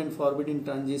 Allowed and forbidden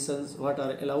transitions. What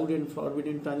are allowed and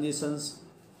forbidden transitions?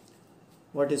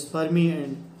 What is Fermi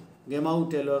and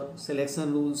Gamow-Taylor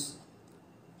selection rules?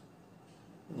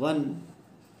 One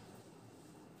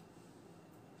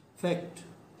fact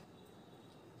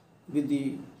with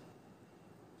the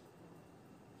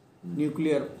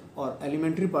nuclear or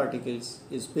elementary particles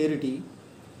is parity.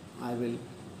 I will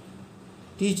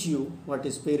teach you what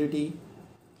is parity.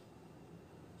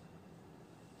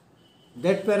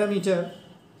 That parameter,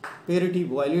 parity,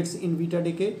 violates in beta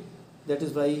decay. That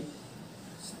is why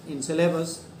in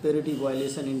syllabus, parity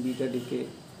violation in beta decay,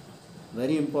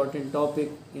 very important topic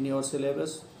in your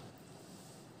syllabus.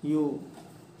 You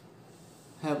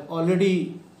have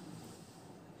already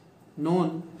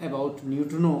known about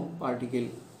neutrino particle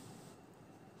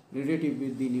relative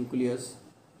with the nucleus.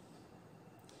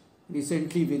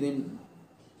 Recently, within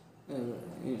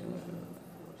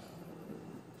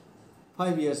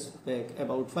 5 years back,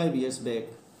 about 5 years back,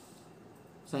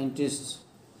 scientists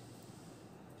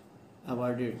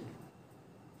awarded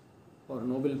for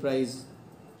Nobel Prize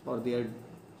for their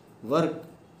work,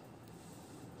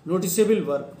 noticeable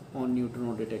work on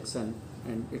neutrino detection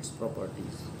and its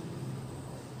properties.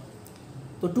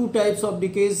 So, two types of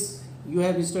decays you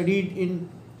have studied in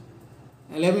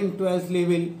 11th, 12th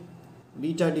level: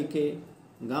 beta decay,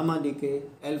 gamma decay,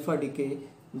 alpha decay.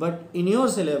 But in your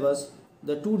syllabus,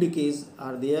 the two decays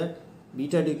are there.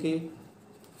 Beta decay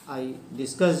I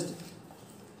discussed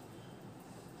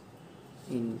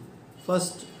in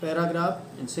first paragraph,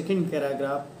 and second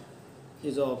paragraph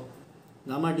is of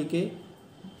gamma decay.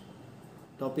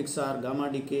 Topics are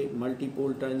gamma decay,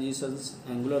 multipole transitions,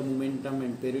 angular momentum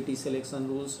and parity selection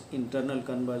rules, internal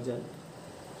conversion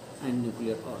and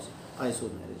nuclear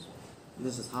isomerism.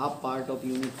 This is half part of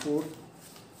unit 4.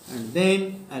 And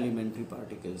then elementary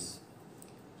particles.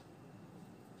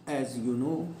 As you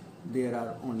know, there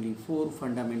are only 4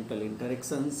 fundamental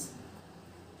interactions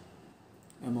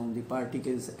among the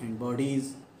particles and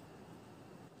bodies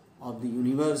of the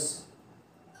universe,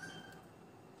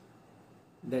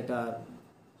 that are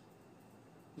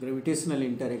gravitational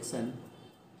interaction,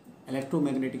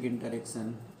 electromagnetic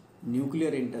interaction, nuclear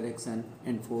interaction,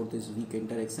 and fourth is weak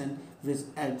interaction, which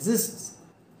exists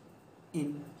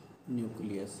in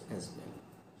nucleus as well.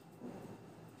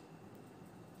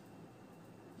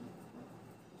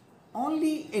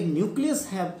 Only a nucleus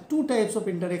have 2 types of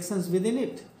interactions within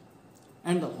it,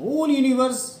 and the whole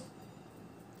universe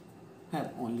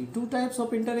have only 2 types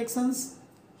of interactions: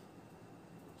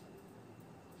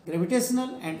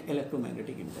 gravitational and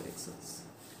electromagnetic interactions.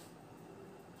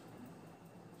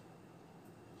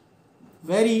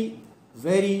 Very,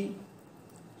 very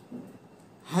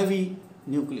heavy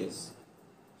nucleus.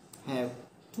 have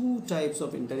two types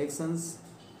of interactions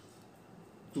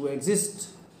to exist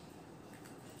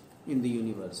in the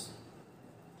universe.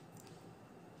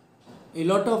 A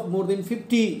lot of more than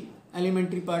 50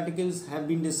 elementary particles have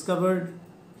been discovered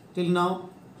till now.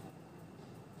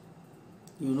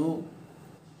 You know,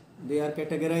 they are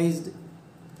categorized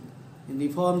in the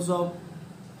forms of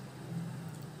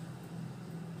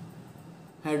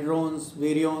hadrons,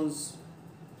 baryons,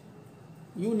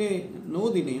 you know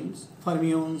the names,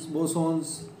 fermions,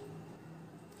 bosons,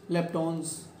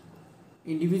 leptons.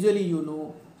 Individually you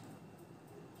know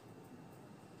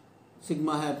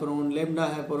sigma hyperon, lambda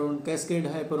hyperon, cascade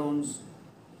hyperons,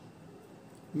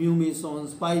 mu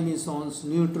mesons, pi mesons,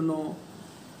 neutrino,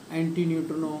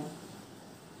 antineutrino,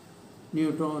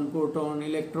 neutron, proton,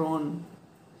 electron,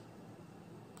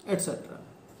 etc.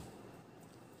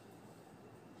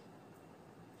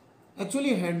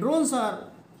 Actually, hadrons are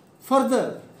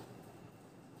further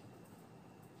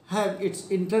have its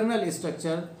internal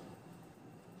structure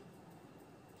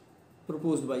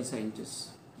proposed by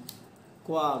scientists.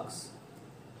 Quarks,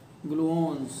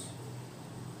 gluons,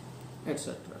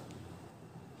 etc.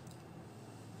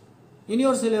 In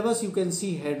your syllabus, you can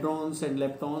see hadrons and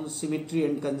leptons, symmetry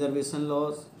and conservation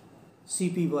laws,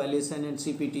 CP violation and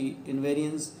CPT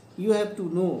invariance. You have to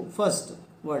know first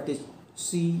what is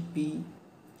CP.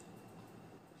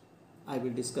 I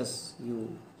will discuss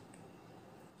you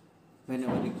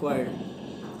whenever required.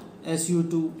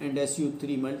 SU2 and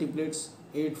SU3 multiplets,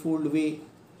 eightfold way,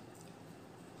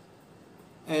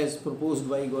 as proposed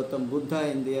by Gautam Buddha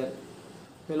in their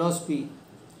philosophy.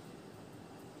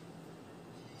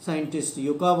 Scientist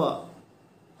Yukawa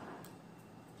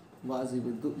was a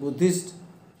Buddhist.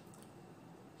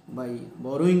 By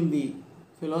borrowing the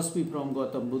philosophy from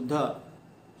Gautam Buddha,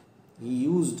 he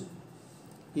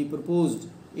proposed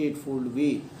eightfold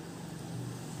way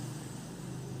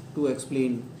to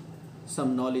explain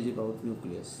some knowledge about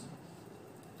nucleus.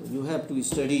 So you have to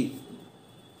study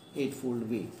eightfold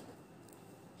way.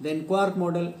 Then quark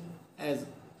model, as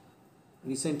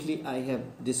recently I have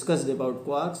discussed about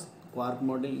quarks. Quark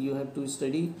model you have to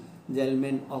study.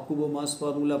 Gell-Mann-Okubo mass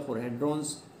formula for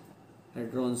hadrons.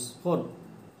 Hadrons for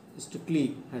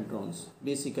strictly hadrons.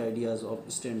 Basic ideas of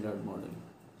standard model.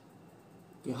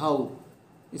 How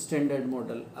standard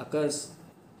model occurs.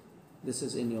 This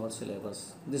is in your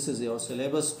syllabus. This is your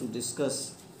syllabus to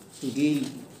discuss, to deal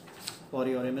for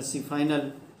your M.Sc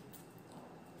final.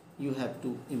 You have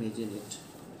to imagine it.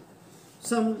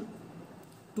 Some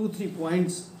 2-3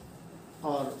 points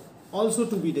are also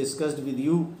to be discussed with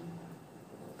you,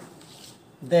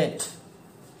 that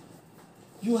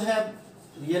you have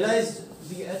realized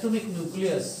the atomic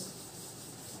nucleus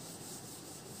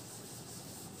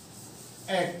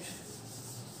at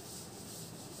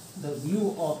the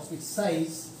view of its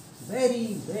size,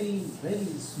 very, very, very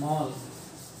small,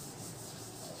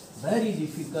 very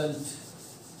difficult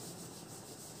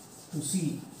to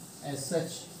see as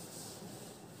such,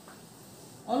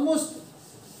 almost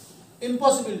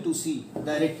impossible to see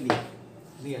directly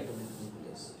the atomic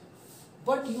nucleus.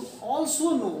 But you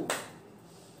also know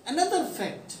another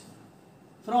fact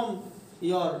from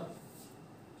your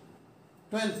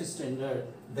 12th standard,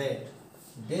 that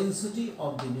density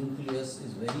of the nucleus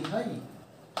is very high.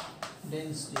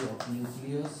 Density of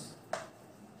nucleus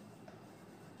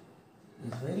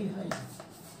is very high.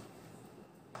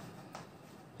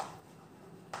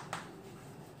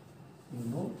 You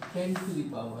know, 10 to the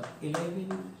power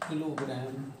 11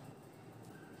 kilogram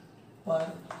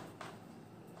per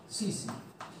cc.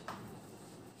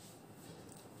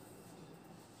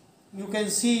 You can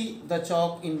see the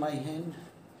chalk in my hand.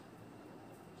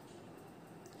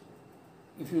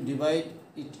 If you divide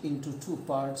it into two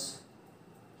parts,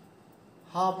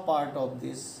 half part of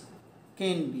this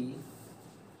can be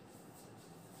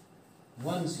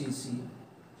 1 cc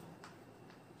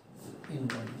in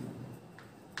volume.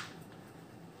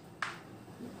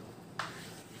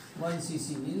 1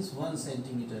 cc means 1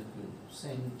 centimeter cube.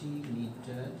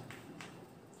 Centimeter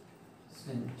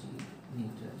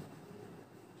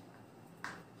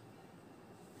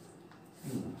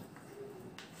cube.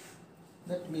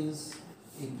 That means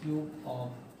a cube of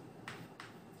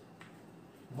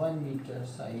 1 meter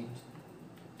side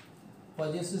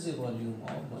possesses a volume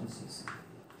of 1 cc.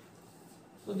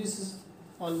 So this is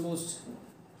almost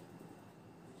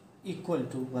equal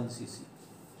to 1 cc.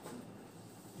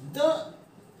 The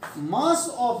mass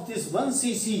of this 1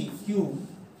 cc cube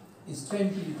is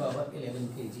 10 to the power 11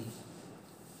 kg.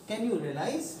 Can you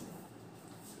realize?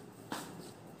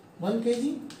 1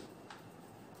 kg,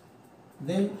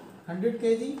 then 100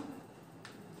 kg,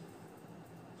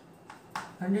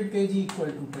 100 kg equal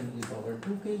to 10 to the power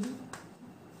 2 kg.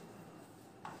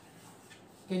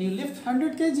 Can you lift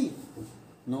 100 kg?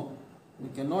 No, we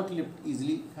cannot lift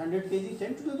easily 100 kg,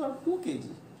 10 to the power 2 kg.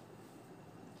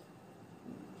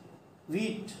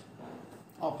 Wheat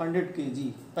of 100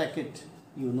 kg packet,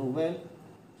 you know well,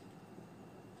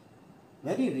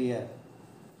 very rare.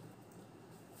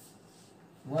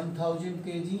 1000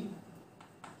 kg,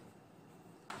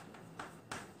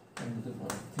 10 to the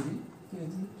power 3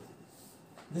 kg.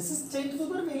 This is 10 to the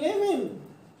power 11.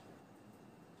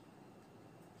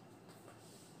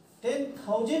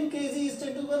 10,000 kg is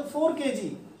 10 to the power 4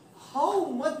 kg. How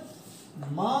much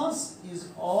mass is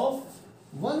of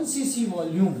 1 cc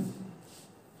volume?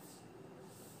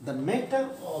 The matter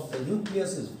of the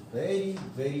nucleus is very,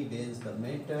 very dense. The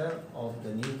matter of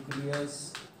the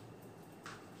nucleus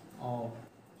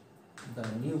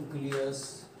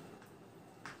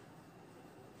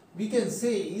we can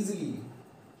say easily,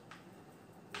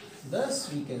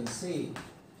 thus we can say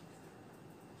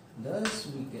the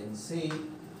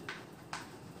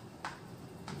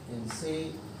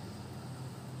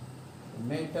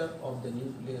matter of the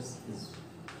nucleus is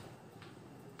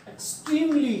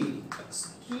extremely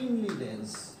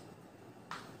dense,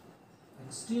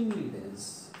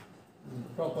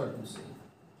 proper to say.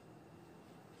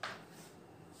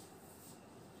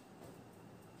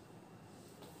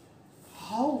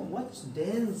 How much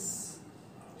dense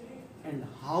and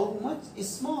how much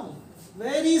small?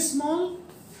 Very small,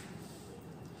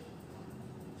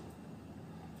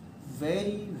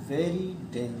 very, very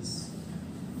dense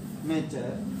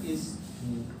matter is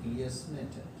nucleus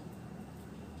matter.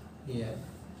 Here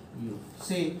you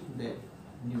say that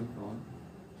neutron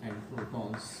and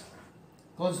protons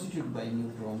constituted by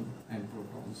neutron and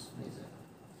protons measure.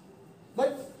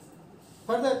 But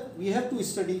further we have to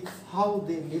study how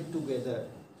they live together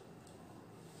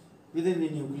within the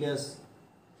nucleus.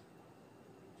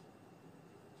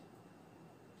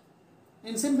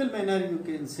 In simple manner you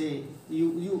can say,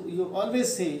 you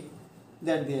always say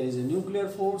that there is a nuclear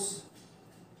force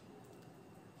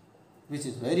which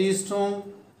is very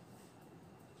strong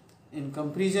in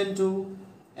comparison to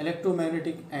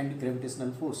electromagnetic and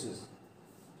gravitational forces.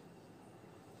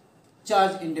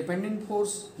 Charge independent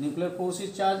force, nuclear force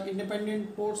is charge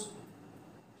independent force.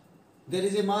 There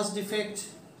is a mass defect,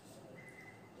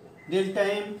 delta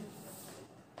M.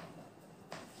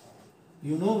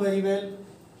 You know very well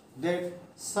that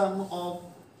sum of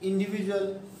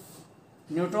individual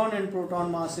neutron and proton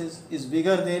masses is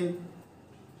bigger than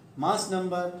mass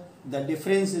number. The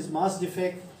difference is mass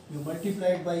defect. You multiply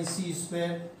it by c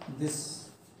square. This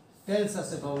tells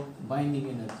us about binding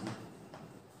energy.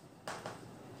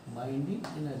 Binding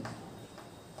energy.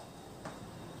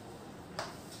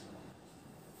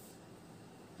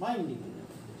 Binding energy.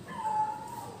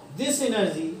 This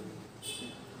energy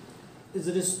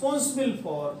is responsible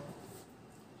for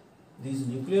these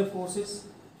nuclear forces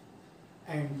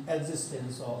and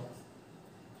existence of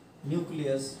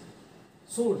nucleus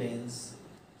so dense,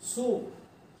 so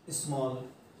small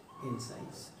in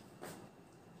size.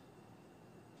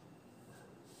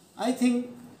 I think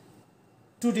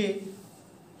today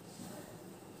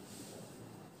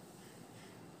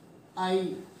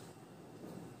my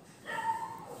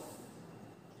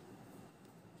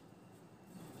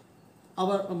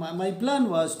plan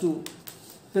was to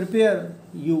prepare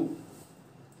you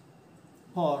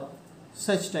for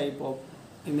such type of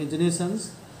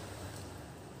imaginations.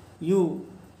 You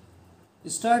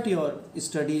start your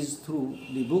studies through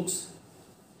the books.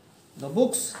 The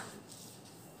books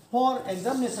for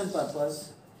examination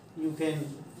purpose, you can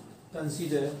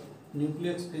consider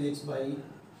Nucleus Physics by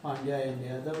Pandya and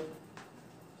Yadav.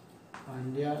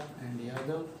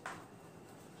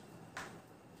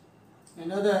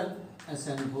 Another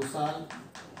S.N. Bhosal.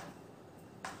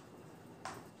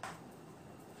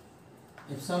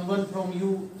 If someone from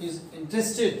you is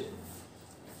interested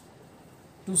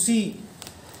to see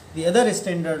the other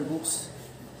standard books,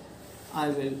 I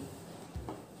will,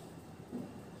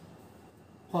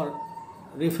 for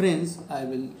reference, I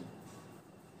will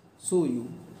show you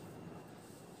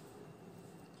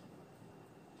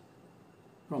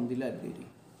from the library.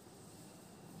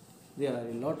 There are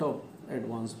a lot of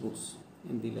advanced books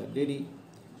in the library.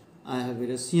 I have a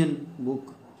Russian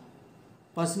book,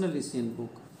 personal Russian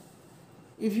book.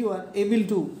 If you are able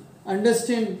to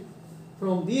understand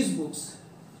from these books,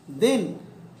 then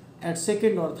at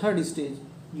second or third stage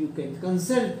you can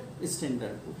consult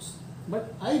standard books.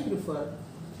 But I prefer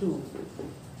to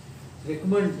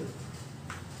recommend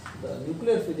the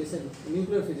Nuclear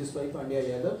Physics by Pandya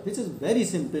Yadav, which is very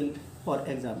simple for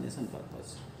examination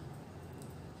purpose.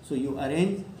 So you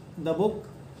arrange the book.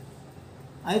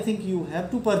 I think you have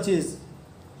to purchase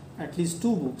at least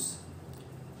 2 books.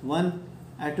 One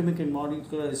atomic and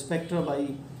molecular spectra by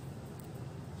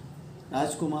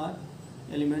Rajkumar,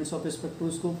 elements of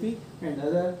spectroscopy, and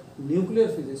other nuclear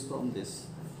physics from this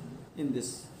in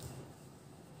this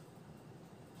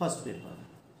first paper.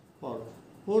 For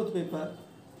fourth paper,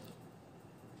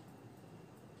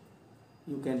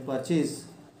 you can purchase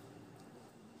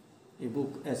a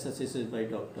book as suggested by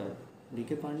Dr.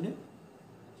 D.K. Pandey.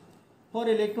 For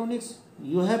electronics,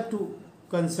 you have to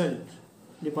consult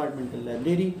departmental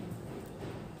library,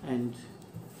 and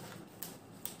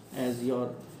as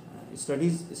your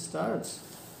studies starts,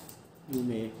 you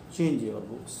may change your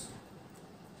books.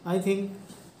 I think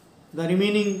the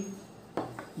remaining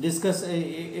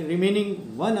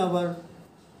remaining 1 hour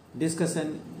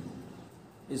discussion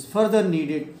is further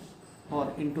needed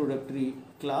for introductory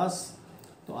class.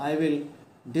 So I will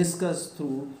discuss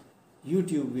through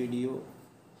YouTube video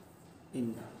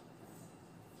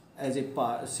as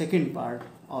a second part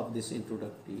of this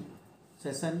introductory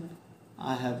session.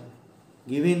 I have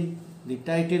given the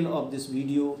title of this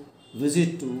video,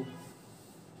 Visit to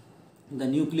the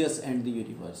Nucleus and the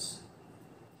Universe.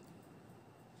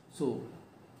 So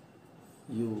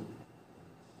you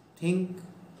think,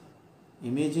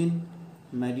 imagine,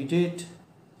 meditate,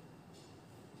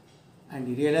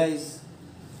 and realize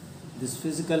this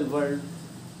physical world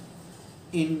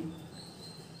in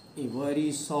a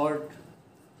very short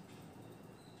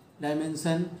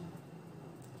dimension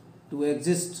to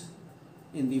exist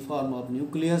in the form of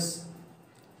nucleus,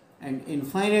 and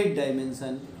infinite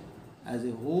dimension as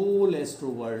a whole astro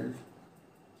world,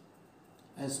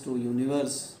 astro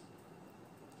universe.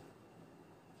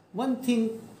 One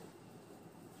thing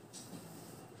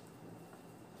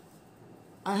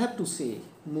I have to say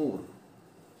more,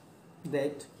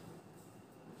 that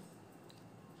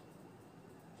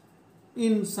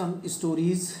in some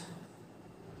stories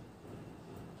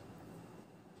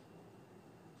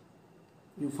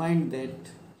you find that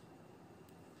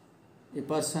a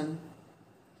person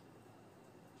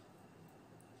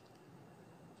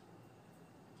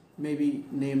may be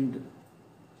named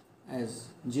as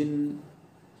jinn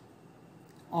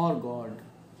or god,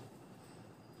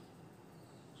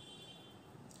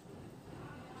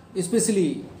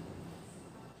 especially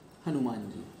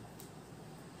Hanumanji.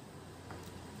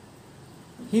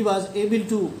 He was able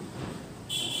to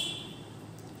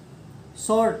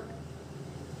sort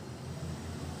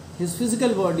his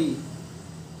physical body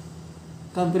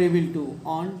comparable to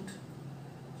ant,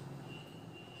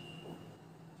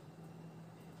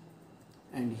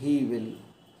 and he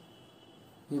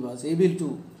was able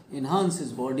to enhance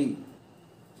his body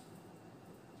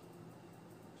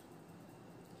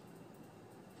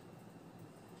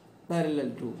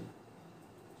parallel to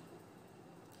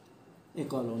a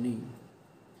colony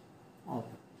of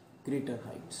greater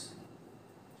heights.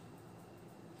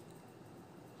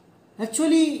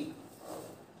 Actually,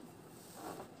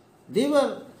 they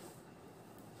were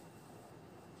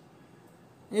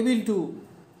able to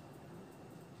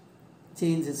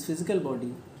change his physical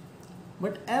body,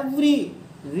 but every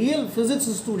real physics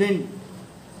student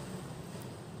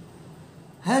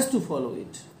has to follow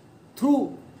it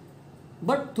through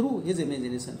his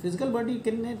imagination. Physical body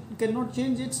cannot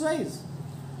change its size,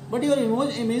 but your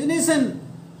imagination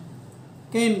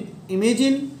can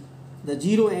imagine the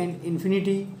zero and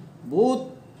infinity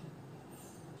both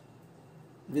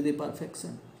with a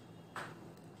perfection.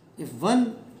 If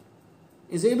one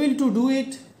is able to do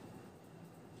it,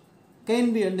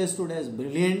 can be understood as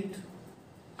brilliant,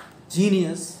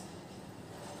 genius.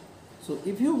 So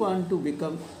if you want to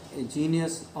become a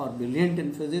genius or brilliant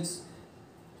in physics,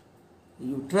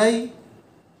 you try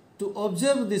to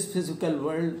observe this physical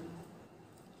world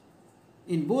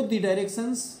in both the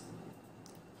directions,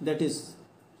 that is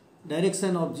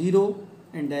direction of zero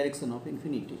and direction of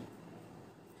infinity.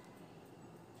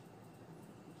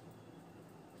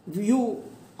 You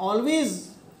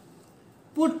always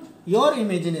put your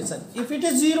imagination. If it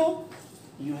is zero,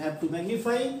 you have to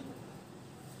magnify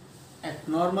at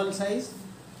normal size.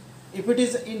 If it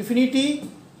is infinity,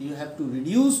 you have to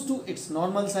reduce to its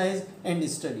normal size and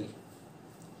study.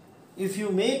 If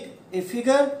you make a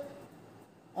figure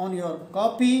on your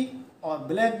copy or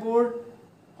blackboard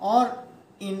or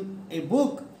in a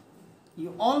book,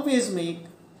 you always make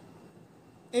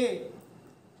a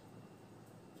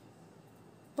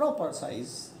proper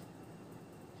size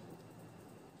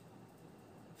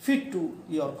fit to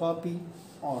your copy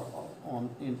or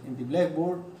in the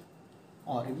blackboard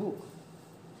or a book.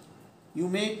 You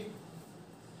make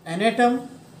an atom,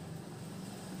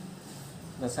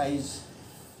 the size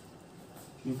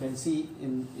you can see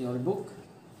in your book.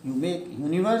 You make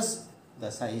universe,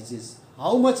 the size is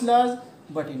how much large,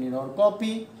 but in your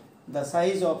copy the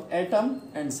size of atom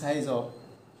and size of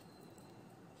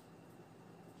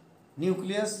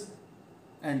nucleus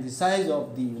and the size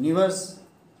of the universe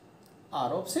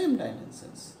are of same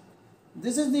dimensions.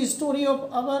 This is the story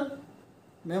of our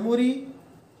memory,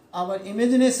 our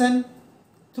imagination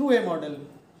through a model.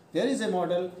 There is a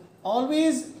model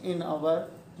always in our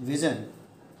vision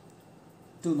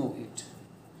to know it.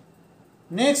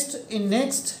 In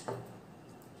next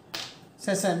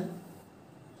session,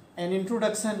 an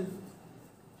introduction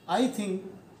I think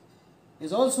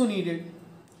is also needed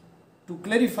to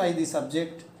clarify the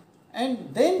subject,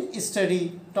 and then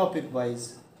study topic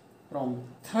wise from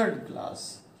third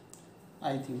class.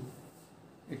 I think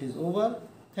it is over.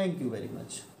 Thank you very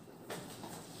much.